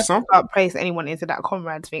 I can't place anyone into that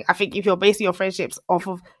comrades thing. I think if you're basing your friendships off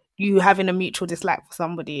of you having a mutual dislike for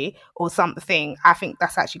somebody or something, I think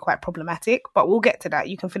that's actually quite problematic. But we'll get to that.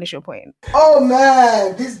 You can finish your point. Oh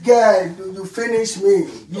man, this guy, you finish me.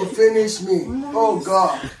 You finish me. Oh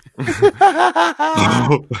God.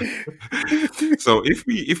 So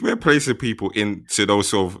if we're placing people into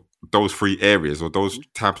those three areas or those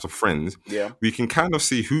types of friends, we can kind of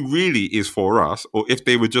see who really is for us, or if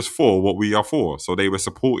they were just for what we are for. So they were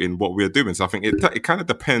supporting what we're doing. So I think it kind of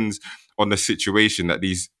depends on the situation that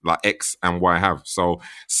these like X and Y have. So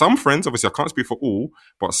some friends, obviously I can't speak for all,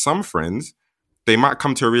 but some friends, they might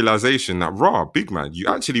come to a realization that, big man, you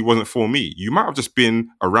actually wasn't for me. You might have just been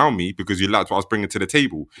around me because you liked what I was bringing to the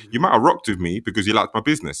table. You might have rocked with me because you liked my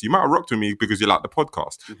business. You might have rocked with me because you liked the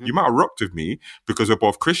podcast. You might have rocked with me because we're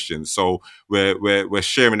both Christians. So we're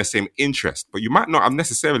sharing the same interest. But you might not have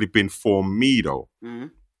necessarily been for me, though.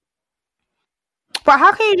 But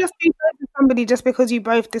how can you just be friends with somebody just because you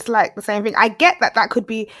both dislike the same thing? I get that could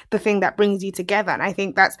be the thing that brings you together, and I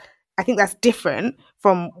think that's different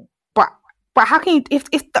from. But how can you, if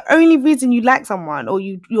the only reason you like someone or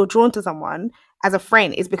you're drawn to someone as a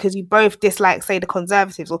friend is because you both dislike, say, the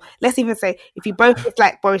Conservatives, or let's even say if you both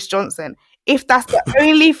dislike Boris Johnson, if that's the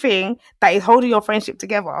only thing that is holding your friendship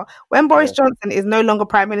together, when Boris Johnson is no longer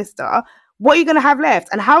Prime Minister, what are you going to have left?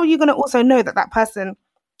 And how are you going to also know that person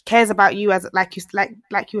cares about you as like you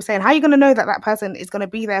were saying? How are you going to know that person is going to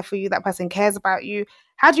be there for you? That person cares about you.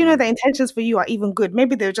 How do you know their intentions for you are even good?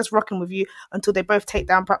 Maybe they're just rocking with you until you both take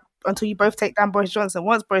down Boris Johnson.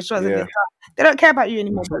 Once Boris Johnson is done, they don't care about you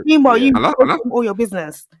anymore. But meanwhile, you all your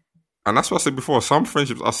business. And that's what I said before. Some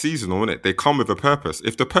friendships are seasonal, innit? They come with a purpose.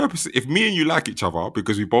 If me and you like each other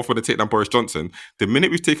because we both want to take down Boris Johnson, the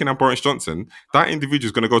minute we've taken down Boris Johnson, that individual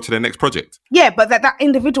is going to go to their next project. Yeah, but that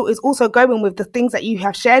individual is also going with the things that you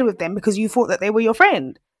have shared with them because you thought that they were your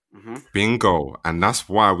friend. Bingo. And that's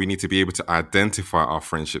why we need to be able to identify our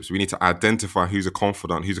friendships. We need to identify who's a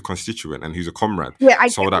confidant, who's a constituent, and who's a comrade.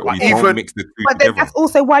 So that we don't mix the two together. But that's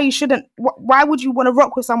also why you shouldn't. Why would you want to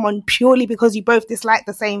rock with someone purely because you both dislike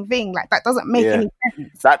the same thing? Like, that doesn't make any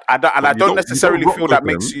sense. I don't necessarily feel that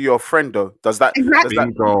makes you your friend, though. Does that? Exactly.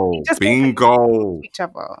 Bingo. Each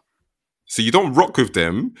other. So you don't rock with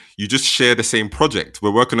them, you just share the same project.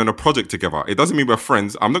 We're working on a project together. It doesn't mean we're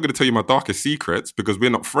friends. I'm not going to tell you my darkest secrets because we're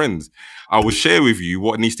not friends. I will share with you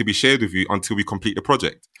what needs to be shared with you until we complete the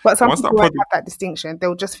project. But some people won't have that distinction.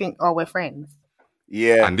 They'll just think, we're friends.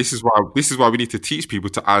 Yeah. And this is why we need to teach people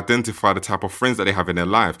to identify the type of friends that they have in their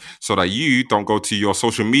life so that you don't go to your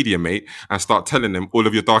social media mate and start telling them all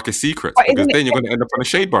of your darkest secrets, because then you're going to end up on a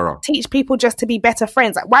shade barrow. Teach people just to be better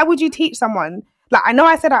friends. Like, why would you teach someone? Like, I know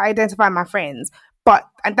I said I identify my friends,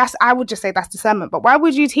 I would just say that's discernment. But why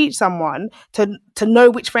would you teach someone to know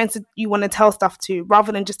which friends you want to tell stuff to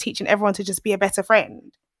rather than just teaching everyone to just be a better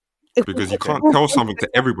friend? Because you can't tell something to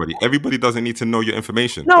everybody. Everybody doesn't need to know your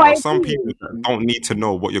information. No, there are some people that don't need to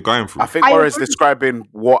know what you're going through. I think Ora is describing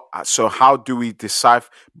how do we decipher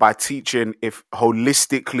by teaching if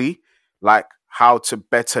holistically, like how to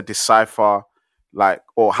better decipher, like,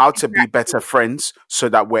 or how to be better friends so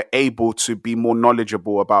that we're able to be more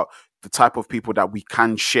knowledgeable about the type of people that we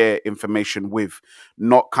can share information with,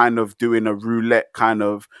 not kind of doing a roulette kind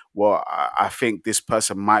of, I think this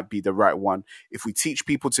person might be the right one. If we teach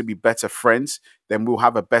people to be better friends, then we'll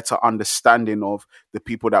have a better understanding of the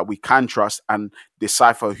people that we can trust and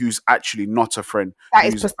decipher who's actually not a friend. That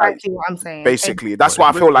is precisely what I'm saying. Basically, that's why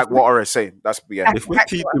I feel like what Ora is saying. If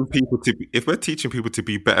we're teaching people to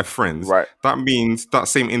be better friends, right, that means that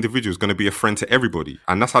same individual is going to be a friend to everybody,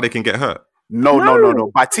 and that's how they can get hurt.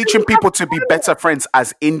 No. By teaching people to be better friends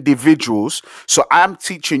as individuals. So I'm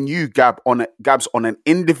teaching you, Gabs, on an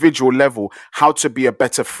individual level, how to be a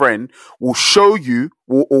better friend. Will show you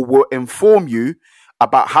or will inform you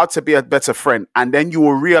about how to be a better friend. And then you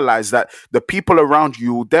will realize that the people around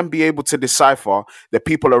you will then be able to decipher the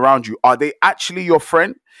people around you. Are they actually your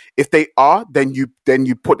friend? If they are, then you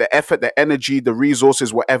put the effort, the energy, the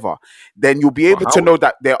resources, whatever. Then you'll be able to know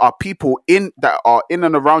that there are people in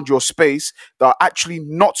and around your space that are actually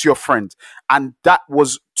not your friend. And that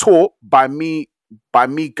was taught by me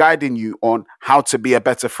guiding you on how to be a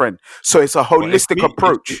better friend. So it's a holistic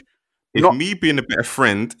approach. If me being a better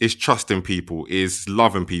friend is trusting people, is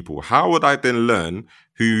loving people, how would I then learn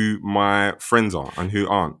who my friends are and who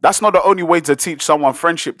aren't? That's not the only way to teach someone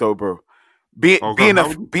friendship, though, bro. I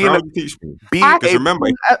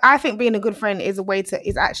think being a good friend is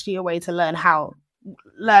actually a way to learn how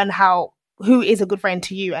who is a good friend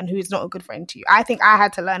to you and who is not a good friend to you. I think I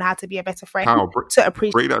had to learn how to be a better friend to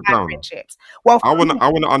appreciate that friendships. Well, I want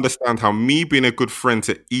to understand how me being a good friend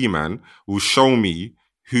to E-Man will show me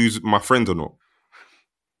who's my friend or not.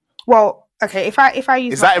 Well, Okay, if I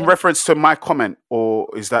use Is that in reference to my comment, or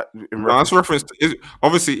is that in No, that's reference? reference to,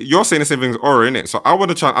 obviously you're saying the same thing as Aura, innit? So I want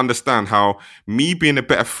to try and understand how me being a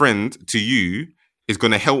better friend to you is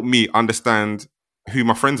going to help me understand who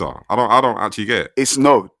my friends are. I don't actually get it. It's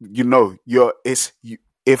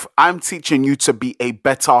if I'm teaching you to be a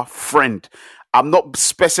better friend, I'm not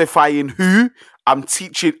specifying who.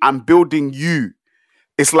 I'm building you.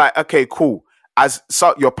 It's like, okay, cool.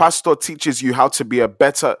 So your pastor teaches you how to be a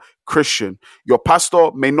better Christian. Your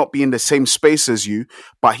pastor may not be in the same space as you,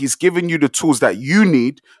 but he's giving you the tools that you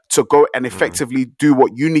need to go and effectively do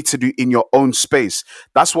what you need to do in your own space.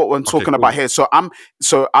 That's what we're talking about here. So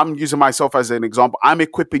I'm using myself as an example. I'm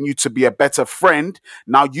equipping you to be a better friend.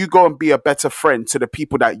 Now you go and be a better friend to the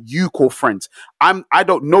people that you call friends. I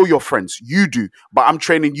don't know your friends. You do, but I'm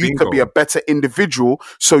training you to be a better individual.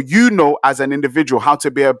 So you know as an individual how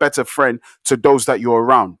to be a better friend to those that you're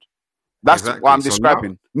around. That's what I'm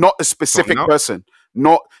describing. Not a specific person.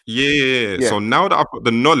 Not yeah. So now that I've got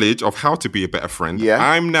the knowledge of how to be a better friend,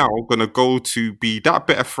 I'm now gonna go to be that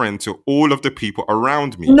better friend to all of the people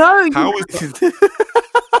around me. No, how is that?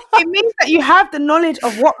 It means that you have the knowledge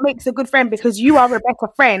of what makes a good friend because you are a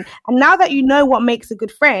better friend. And now that you know what makes a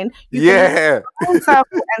good friend, you can look at your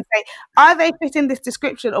circle and say, are they fitting this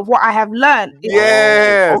description of what I have learned?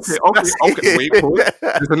 Yeah. Okay. Wait, pause.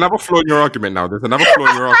 There's another flaw in your argument now. There's another flaw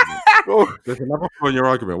in your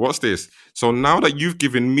argument. What's this? So now that you've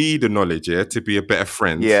given me the knowledge, to be a better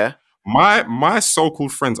friend, my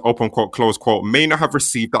so-called friends, open quote, close quote, may not have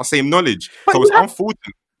received that same knowledge. But so it's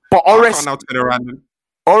unfortunate. But I can't now turn around and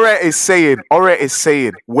Ore is saying,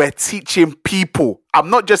 we're teaching people.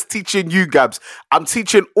 I'm not just teaching you, Gabs. I'm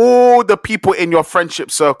teaching all the people in your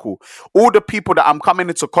friendship circle, all the people that I'm coming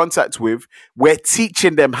into contact with. We're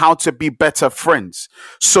teaching them how to be better friends,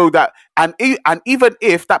 so that and even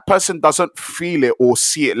if that person doesn't feel it or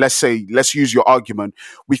see it, let's use your argument.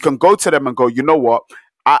 We can go to them and go, you know what?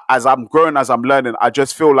 As I'm growing, as I'm learning, I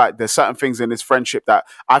just feel like there's certain things in this friendship that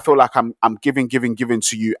I feel like I'm giving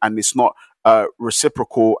to you, and it's not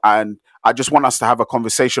reciprocal, and I just want us to have a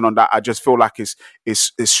conversation on that. I just feel like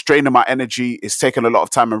it's straining my energy, it's taking a lot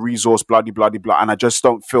of time and resource, blah blah blah, and I just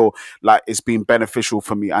don't feel like it's been beneficial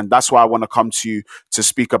for me, and that's why I want to come to you to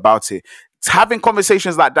speak about it. Having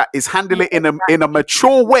conversations like that is handling it in a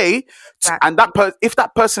mature way, and if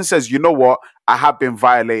that person says, you know what, I have been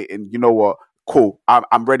violating, you know what, cool,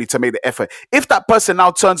 I'm ready to make the effort. If that person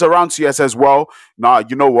now turns around to you and says, well, nah,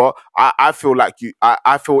 you know what, I feel like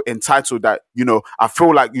I feel entitled, that, you know, I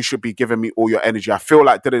feel like you should be giving me all your energy, I feel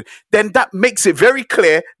like that, then that makes it very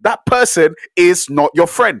clear that person is not your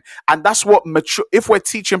friend. And that's what if we're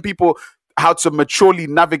teaching people how to maturely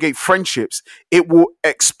navigate friendships, it will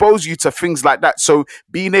expose you to things like that. So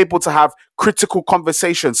being able to have critical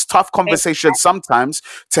conversations, tough conversations sometimes,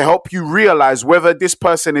 to help you realize whether this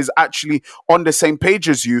person is actually on the same page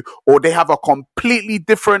as you, or they have a completely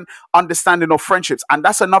different understanding of friendships. And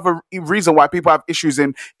that's another reason why people have issues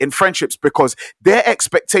in friendships, because their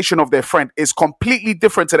expectation of their friend is completely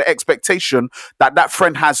different to the expectation that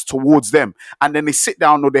friend has towards them. And then they sit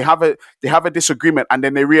down, or they have a disagreement, and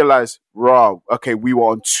then they realize, raw, okay, we were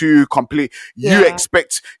on two complete. You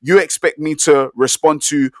expect me to respond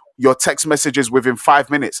to your text messages within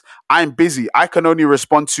 5 minutes. I'm busy. I can only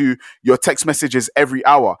respond to your text messages every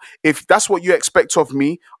hour. If that's what you expect of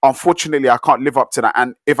me, unfortunately, I can't live up to that.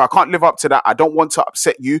 And if I can't live up to that, I don't want to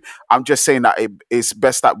upset you. I'm just saying that it's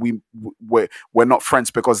best that we're not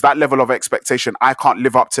friends, because that level of expectation, I can't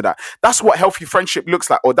live up to that. That's what healthy friendship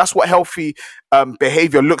looks like, or that's what healthy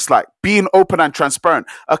behavior looks like. Being open and transparent.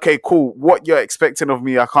 Okay, cool. What you're expecting of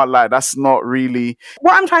me, I can't lie. That's not really.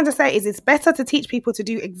 What I'm trying to say is, it's better to teach people to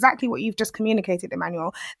do exactly what you've just communicated,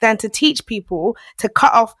 Emmanuel, than to teach people to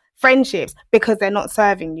cut off friendships because they're not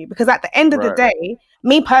serving you. Because at the end of the day,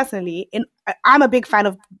 me personally, I'm a big fan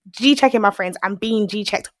of G-checking my friends and being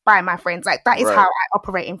G-checked by my friends. Like, that is how I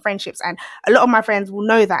operate in friendships. And a lot of my friends will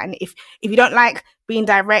know that. And if you don't like being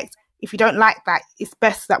direct, if you don't like that, it's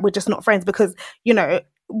best that we're just not friends, because, you know,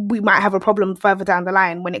 we might have a problem further down the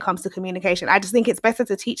line when it comes to communication. I just think it's better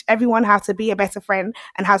to teach everyone how to be a better friend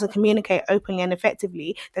and how to communicate openly and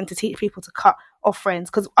effectively than to teach people to cut off friends,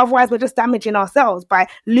 because otherwise we're just damaging ourselves by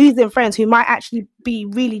losing friends who might actually be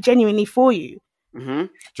really genuinely for you. Mm-hmm. Do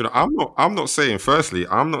you know, I'm not saying. Firstly,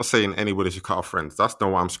 I'm not saying anybody should cut off friends. That's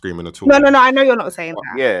not what I'm screaming at all. No. I know you're not saying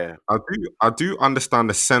that. Yeah. I do understand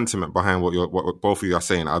the sentiment behind what both of you are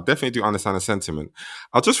saying. I definitely do understand the sentiment.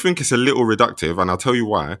 I just think it's a little reductive, and I'll tell you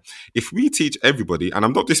why. If we teach everybody, and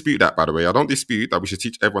I'm not dispute that, by the way, I don't dispute that we should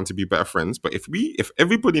teach everyone to be better friends. But if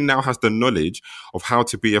everybody now has the knowledge of how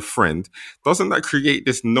to be a friend, doesn't that create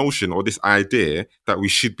this notion or this idea that we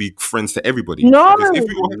should be friends to everybody? No. Because if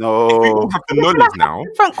we all have the knowledge now,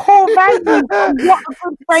 different core values on what a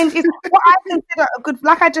good friend is, what I consider a good,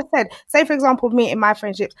 like I just said, say for example me in my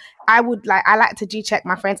friendships, I like to G-check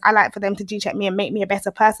my friends. I like for them to G-check me and make me a better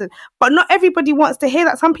person. But not everybody wants to hear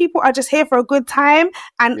that. Some people are just here for a good time,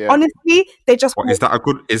 and honestly, they just is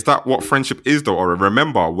that what friendship is though? Or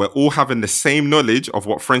remember, we're all having the same knowledge of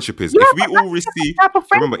what friendship is. Yeah, if we all receive,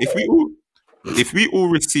 remember, if we all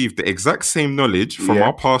receive the exact same knowledge from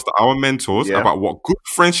our pastor, our mentors about what good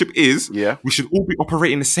friendship is, we should all be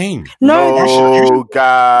operating the same. No,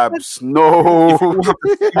 Gabs. No.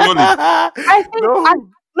 I think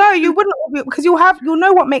no, you wouldn't, because you'll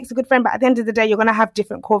know what makes a good friend, but at the end of the day, you're going to have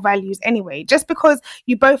different core values anyway. Just because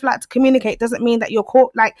you both like to communicate doesn't mean that your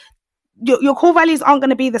core values aren't going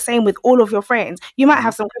to be the same with all of your friends. You might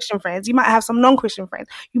have some Christian friends, you might have some non-Christian friends,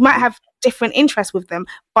 you might have different interests with them,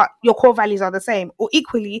 but your core values are the same. Or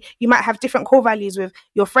equally, you might have different core values with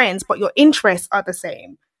your friends, but your interests are the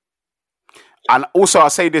same. And also,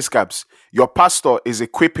 I'll say this, Gabs, your pastor is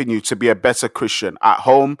equipping you to be a better Christian at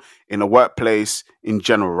home, in the workplace, in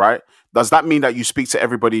general, right? Does that mean that you speak to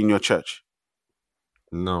everybody in your church?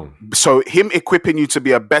 No. So him equipping you to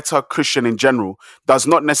be a better Christian in general does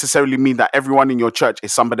not necessarily mean that everyone in your church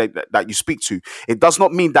is somebody that you speak to. It does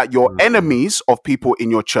not mean that you're enemies of people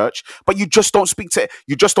in your church, but you just don't speak to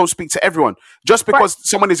everyone. Just because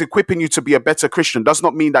someone is equipping you to be a better Christian does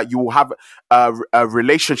not mean that you will have a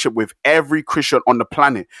relationship with every Christian on the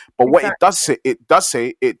planet. But what it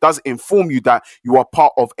does inform you that you are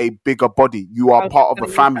part of a bigger body. You are part of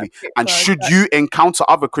a family. And should you encounter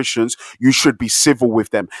other Christians, you should be civil with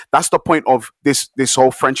them. That's the point of this whole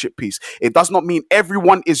friendship piece. It does not mean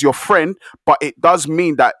everyone is your friend, but it does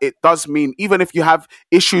mean even if you have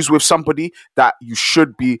issues with somebody, that you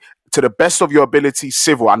should be, to the best of your ability,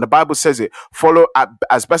 civil. And the Bible says it, follow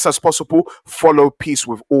as best as possible, follow peace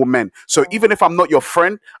with all men. So even if I'm not your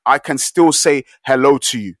friend, I can still say hello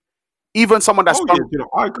to you. Even someone that's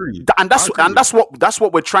I agree, and that's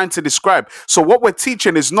what we're trying to describe. So what we're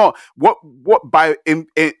teaching is not what by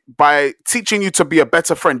teaching you to be a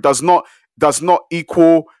better friend does not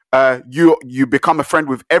equal you become a friend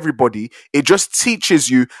with everybody. It just teaches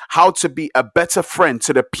you how to be a better friend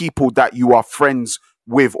to the people that you are friends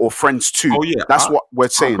with or friends to. That's what we're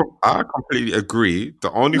saying. I completely agree.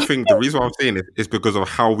 The reason why I'm saying it is because of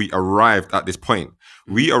how we arrived at this point.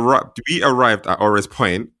 We arrived at Ora's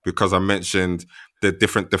point because I mentioned the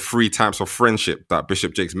 3 types of friendship that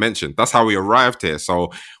Bishop Jakes mentioned. That's how we arrived here.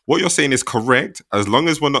 So what you're saying is correct, as long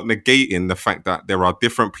as we're not negating the fact that there are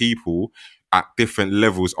different people at different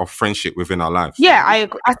levels of friendship within our lives. Yeah, I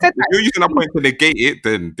agree. I said that. If you're using that point to negate it,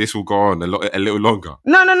 then this will go on a little longer.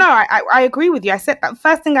 No. I agree with you. I said that.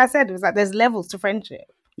 First thing I said was that there's levels to friendship.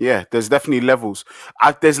 Yeah, there's definitely levels.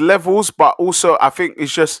 There's levels, but also I think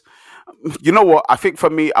it's just, you know what? I think for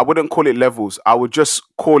me, I wouldn't call it levels. I would just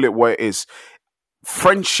call it what it is.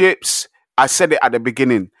 Friendships, I said it at the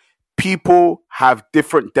beginning, people have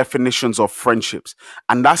different definitions of friendships.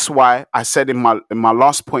 And that's why I said in my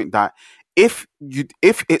last point that if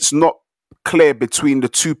it's not clear between the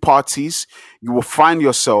two parties, you will find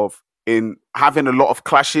yourself in having a lot of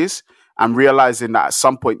clashes and realizing that at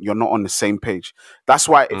some point you're not on the same page. That's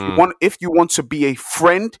why if you want to be a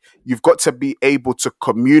friend, you've got to be able to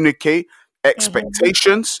communicate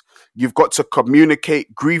expectations. You've got to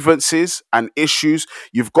communicate grievances and issues.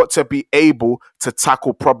 You've got to be able to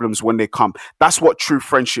tackle problems when they come. That's what true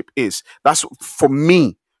friendship is. That's for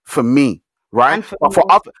me. Right? But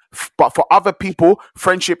for other people,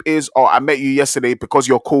 friendship is, I met you yesterday because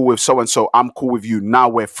you're cool with so and so. I'm cool with you. Now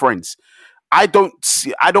we're friends. I don't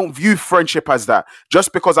view friendship as that.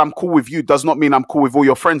 Just because I'm cool with you does not mean I'm cool with all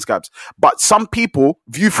your friends, Gabs. But some people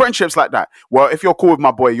view friendships like that. Well, if you're cool with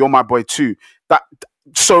my boy, you're my boy too.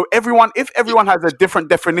 So if everyone has a different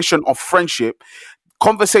definition of friendship,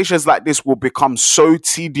 conversations like this will become so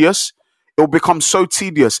tedious. It will become so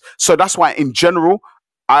tedious. So that's why in general,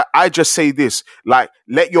 I just say this, like,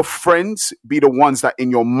 let your friends be the ones that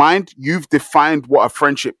in your mind, you've defined what a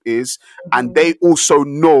friendship is, and they also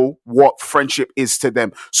know what friendship is to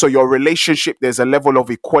them. So your relationship, there's a level of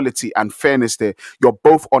equality and fairness there. You're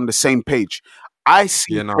both on the same page. I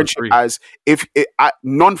see friendship as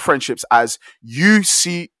non-friendships as you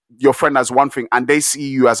see your friend as one thing and they see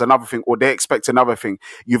you as another thing, or they expect another thing,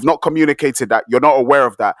 you've not communicated that, you're not aware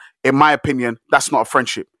of that, in my opinion, that's not a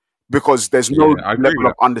friendship, because there's no I agree level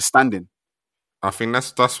with of understanding. I think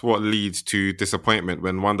that's what leads to disappointment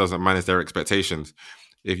when one doesn't manage their expectations.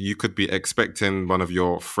 If you could be expecting one of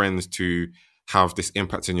your friends to have this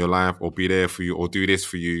impact in your life or be there for you or do this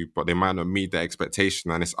for you, but they might not meet that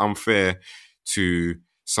expectation, and it's unfair to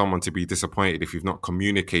someone to be disappointed if you've not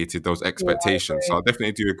communicated those expectations. So I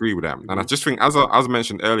definitely do agree with that. And I just think, as I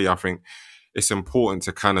mentioned earlier, I think it's important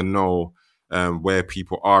to kind of know where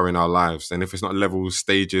people are in our lives, and if it's not levels,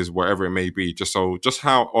 stages, whatever it may be, just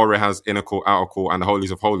how Ore has inner court, outer court, and the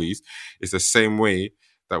holies of holies, is the same way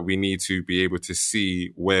that we need to be able to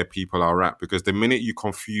see where people are at. Because the minute you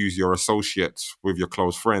confuse your associates with your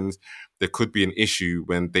close friends, there could be an issue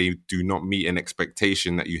when they do not meet an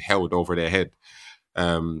expectation that you held over their head.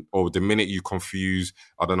 Or the minute you confuse,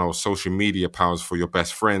 I don't know, social media pals for your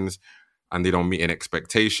best friends, and they don't meet an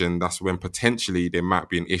expectation, that's when potentially there might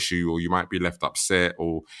be an issue, or you might be left upset,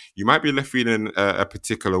 or you might be left feeling a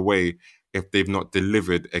particular way if they've not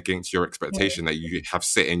delivered against your expectation that you have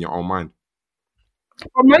set in your own mind.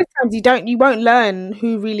 But most times you won't learn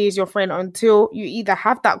who really is your friend until you either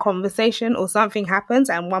have that conversation or something happens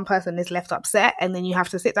and one person is left upset, and then you have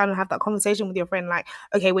to sit down and have that conversation with your friend, like,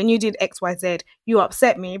 okay, when you did XYZ, you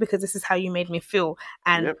upset me because this is how you made me feel.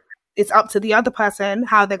 And it's up to the other person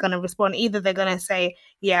how they're going to respond. Either they're going to say,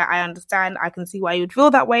 yeah, I understand, I can see why you'd feel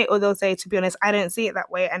that way, or they'll say, to be honest, I don't see it that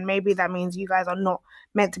way, and maybe that means you guys are not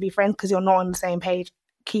meant to be friends because you're not on the same page.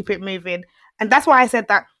 Keep it moving. And that's why I said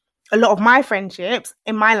that a lot of my friendships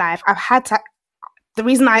in my life, I've had to, the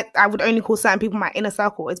reason I would only call certain people my inner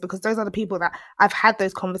circle is because those are the people that I've had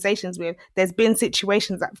those conversations with. There's been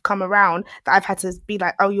situations that have come around that I've had to be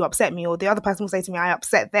like, oh, you upset me, or the other person will say to me, I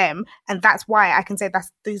upset them. And that's why I can say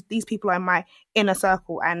these people are in my inner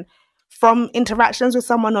circle. And from interactions with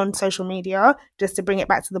someone on social media, just to bring it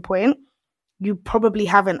back to the point, you probably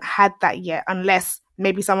haven't had that yet, unless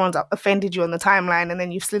maybe someone's offended you on the timeline and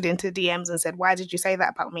then you've slid into DMs and said, why did you say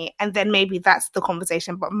that about me? And then maybe that's the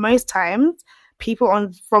conversation. But most times, people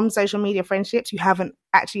from social media friendships, you haven't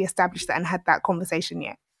actually established that and had that conversation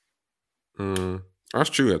yet. That's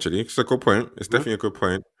true, actually. It's a good point. It's definitely a good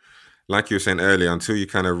point. Like you were saying earlier, until you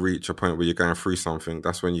kind of reach a point where you're going through something,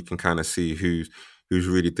 that's when you can kind of see who's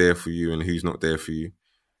really there for you and who's not there for you.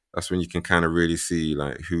 That's when you can kind of really see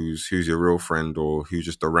like who's your real friend, or who's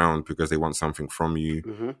just around because they want something from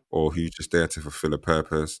you, or who's just there to fulfill a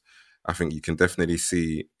purpose. I think you can definitely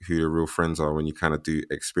see who your real friends are when you kind of do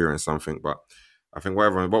experience something. But I think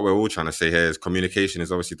what we're all trying to say here is communication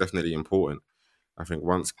is obviously definitely important. I think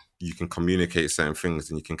once you can communicate certain things,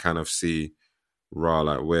 then you can kind of see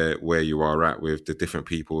like where you are at with the different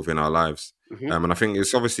people within our lives. And I think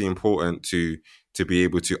it's obviously important to be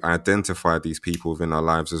able to identify these people within our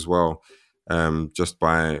lives as well, just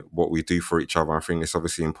by what we do for each other. I think it's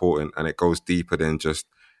obviously important, and it goes deeper than just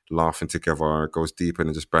laughing together. It goes deeper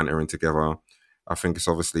than just bantering together. I think it's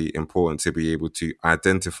obviously important to be able to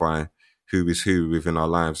identify who is who within our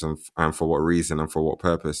lives, and for what reason and for what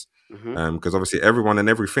purpose. Because obviously everyone and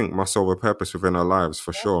everything must serve a purpose within our lives,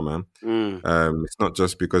 for sure, man. It's not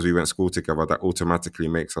just because we went to school together that automatically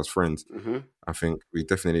makes us friends. I think we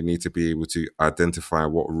definitely need to be able to identify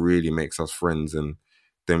what really makes us friends, and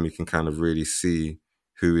then we can kind of really see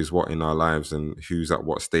who is what in our lives, and who's at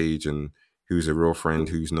what stage, and who's a real friend,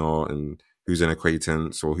 who's not, and who's an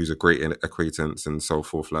acquaintance, or who's a great acquaintance, and so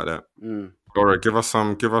forth like that. Dora, give us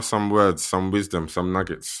some words, some wisdom, some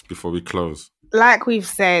nuggets before we close. Like we've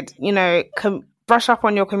said, brush up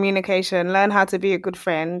on your communication, learn how to be a good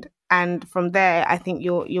friend, and from there, I think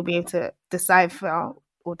you'll be able to discern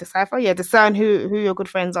who your good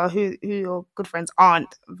friends are, who your good friends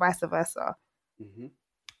aren't, vice versa.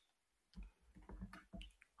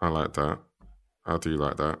 I like that. I do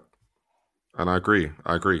like that. And I agree.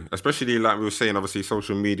 Especially like we were saying, obviously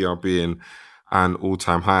social media being an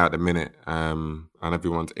all-time high at the minute, and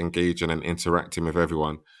everyone's engaging and interacting with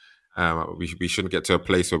everyone. We shouldn't get to a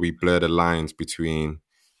place where we blur the lines between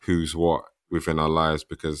who's what within our lives,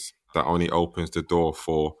 because that only opens the door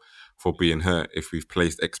for being hurt if we've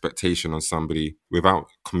placed expectation on somebody without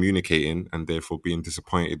communicating, and therefore being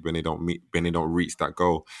disappointed when they don't reach that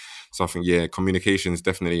goal. So I think, communication is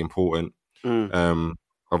definitely important.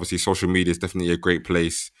 Obviously, social media is definitely a great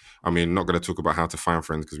place. I mean, not going to talk about how to find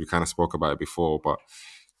friends because we kind of spoke about it before, but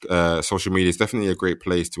social media is definitely a great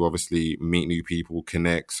place to obviously meet new people,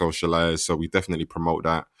 connect, socialize. So we definitely promote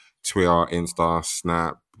that. Twitter, Insta,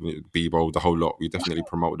 Snap, Bebo, the whole lot. We definitely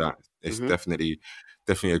promote that. It's definitely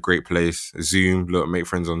a great place. Zoom, look, make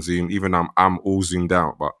friends on Zoom. Even I'm all zoomed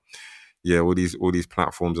out, but yeah, all these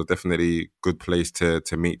platforms are definitely a good place to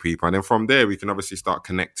meet people. And then from there, we can obviously start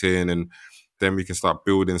connecting, and then we can start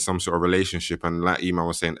building some sort of relationship. And like Iman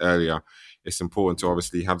was saying earlier, it's important to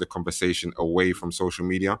obviously have the conversation away from social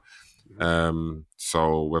media.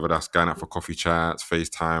 So whether that's going out for coffee chats,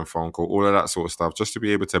 FaceTime, phone call, all of that sort of stuff, just to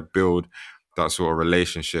be able to build that sort of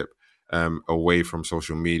relationship away from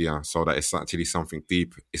social media, so that it's actually something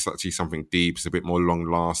deep. It's a bit more long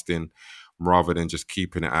lasting, rather than just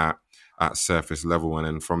keeping it at surface level. And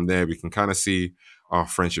then from there, we can kind of see our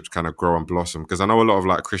friendships kind of grow and blossom. Because I know a lot of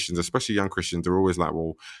like Christians, especially young Christians, they're always like,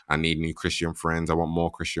 well, I need new Christian friends. I want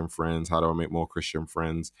more Christian friends. How do I make more Christian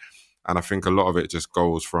friends? And I think a lot of it just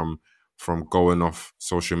goes from going off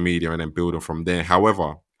social media and then building from there.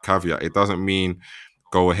 However, caveat, it doesn't mean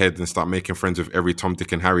go ahead and start making friends with every Tom,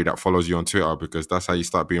 Dick and Harry that follows you on Twitter, because that's how you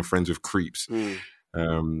start being friends with creeps.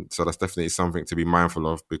 So that's definitely something to be mindful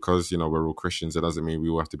of, because, you know, we're all Christians. It doesn't mean we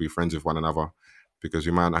all have to be friends with one another, because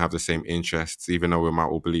we might not have the same interests. Even though we might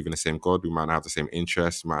all believe in the same God, we might not have the same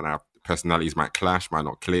interests, might not have, personalities might clash, might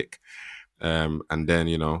not click. And then,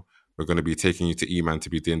 you know, we're going to be taking you to Iman to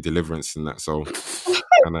be doing deliverance and that. So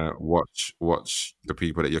kind of watch the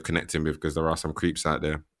people that you're connecting with, because there are some creeps out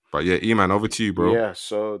there. But yeah, Iman, over to you, bro. Yeah,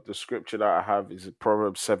 so the scripture that I have is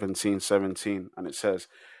Proverbs 17:17, and it says,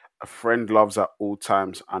 "A friend loves at all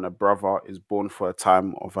times, and a brother is born for a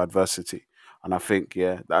time of adversity." And I think,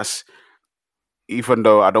 yeah, that's, even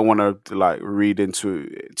though I don't want to like read into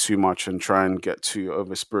it too much and try and get too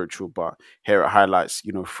over spiritual, but here it highlights,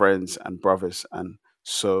 you know, friends and brothers. And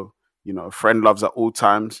so, you know, a friend loves at all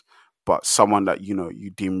times, but someone that, you know, you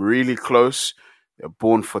deem really close, they're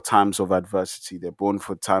born for times of adversity. They're born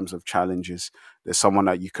for times of challenges. There's someone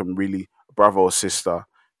that you can really, brother or sister,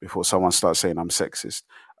 before someone starts saying I'm sexist,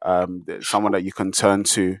 there's someone that you can turn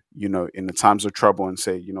to, you know, in the times of trouble and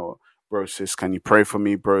say, you know, bro, sis, can you pray for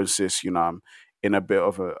me? Bro, sis, you know, I'm in a bit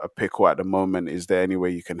of a pickle at the moment. Is there any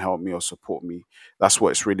way you can help me or support me? That's what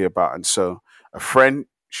it's really about. And so a friend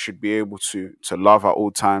should be able to love at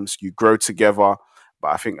all times. You grow together.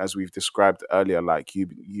 But I think, as we've described earlier, like you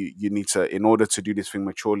need to, in order to do this thing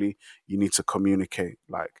maturely, you need to communicate.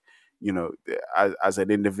 Like, you know, as an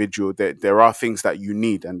individual, there are things that you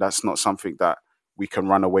need, and that's not something that we can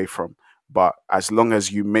run away from. But as long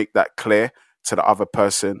as you make that clear to the other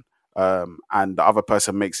person, and the other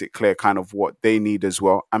person makes it clear kind of what they need as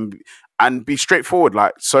well, and be straightforward,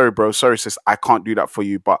 like, sorry, bro, sorry, sis, I can't do that for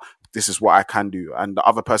you, but this is what I can do. And the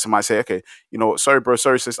other person might say, okay, you know, sorry, bro,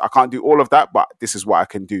 sorry, sis, I can't do all of that, but this is what I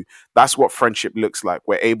can do. That's what friendship looks like.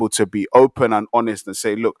 We're able to be open and honest and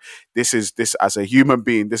say, look, this as a human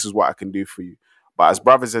being, this is what I can do for you. But as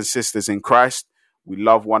brothers and sisters in Christ, we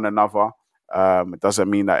love one another. It doesn't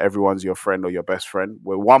mean that everyone's your friend or your best friend.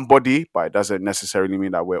 We're one body, but it doesn't necessarily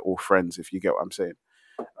mean that we're all friends, if you get what I'm saying.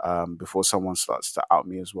 Before someone starts to out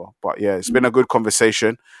me as well. But yeah, it's been a good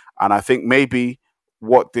conversation. And I think maybe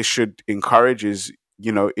what this should encourage is,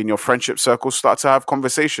 you know, in your friendship circle, start to have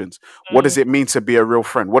conversations. What does it mean to be a real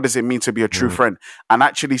friend? What does it mean to be a true friend? And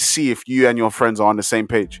actually see if you and your friends are on the same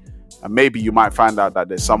page. And maybe you might find out that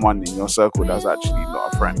there's someone in your circle that's actually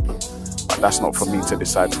not a friend. But that's not for me to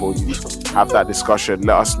decide for you. Have that discussion.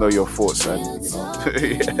 Let us know your thoughts. And,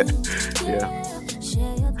 you know, yeah.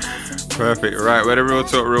 Perfect. Right. We're the Real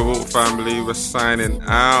Talk, Real Walk family. We're signing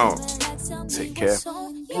out. Take care.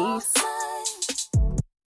 Peace.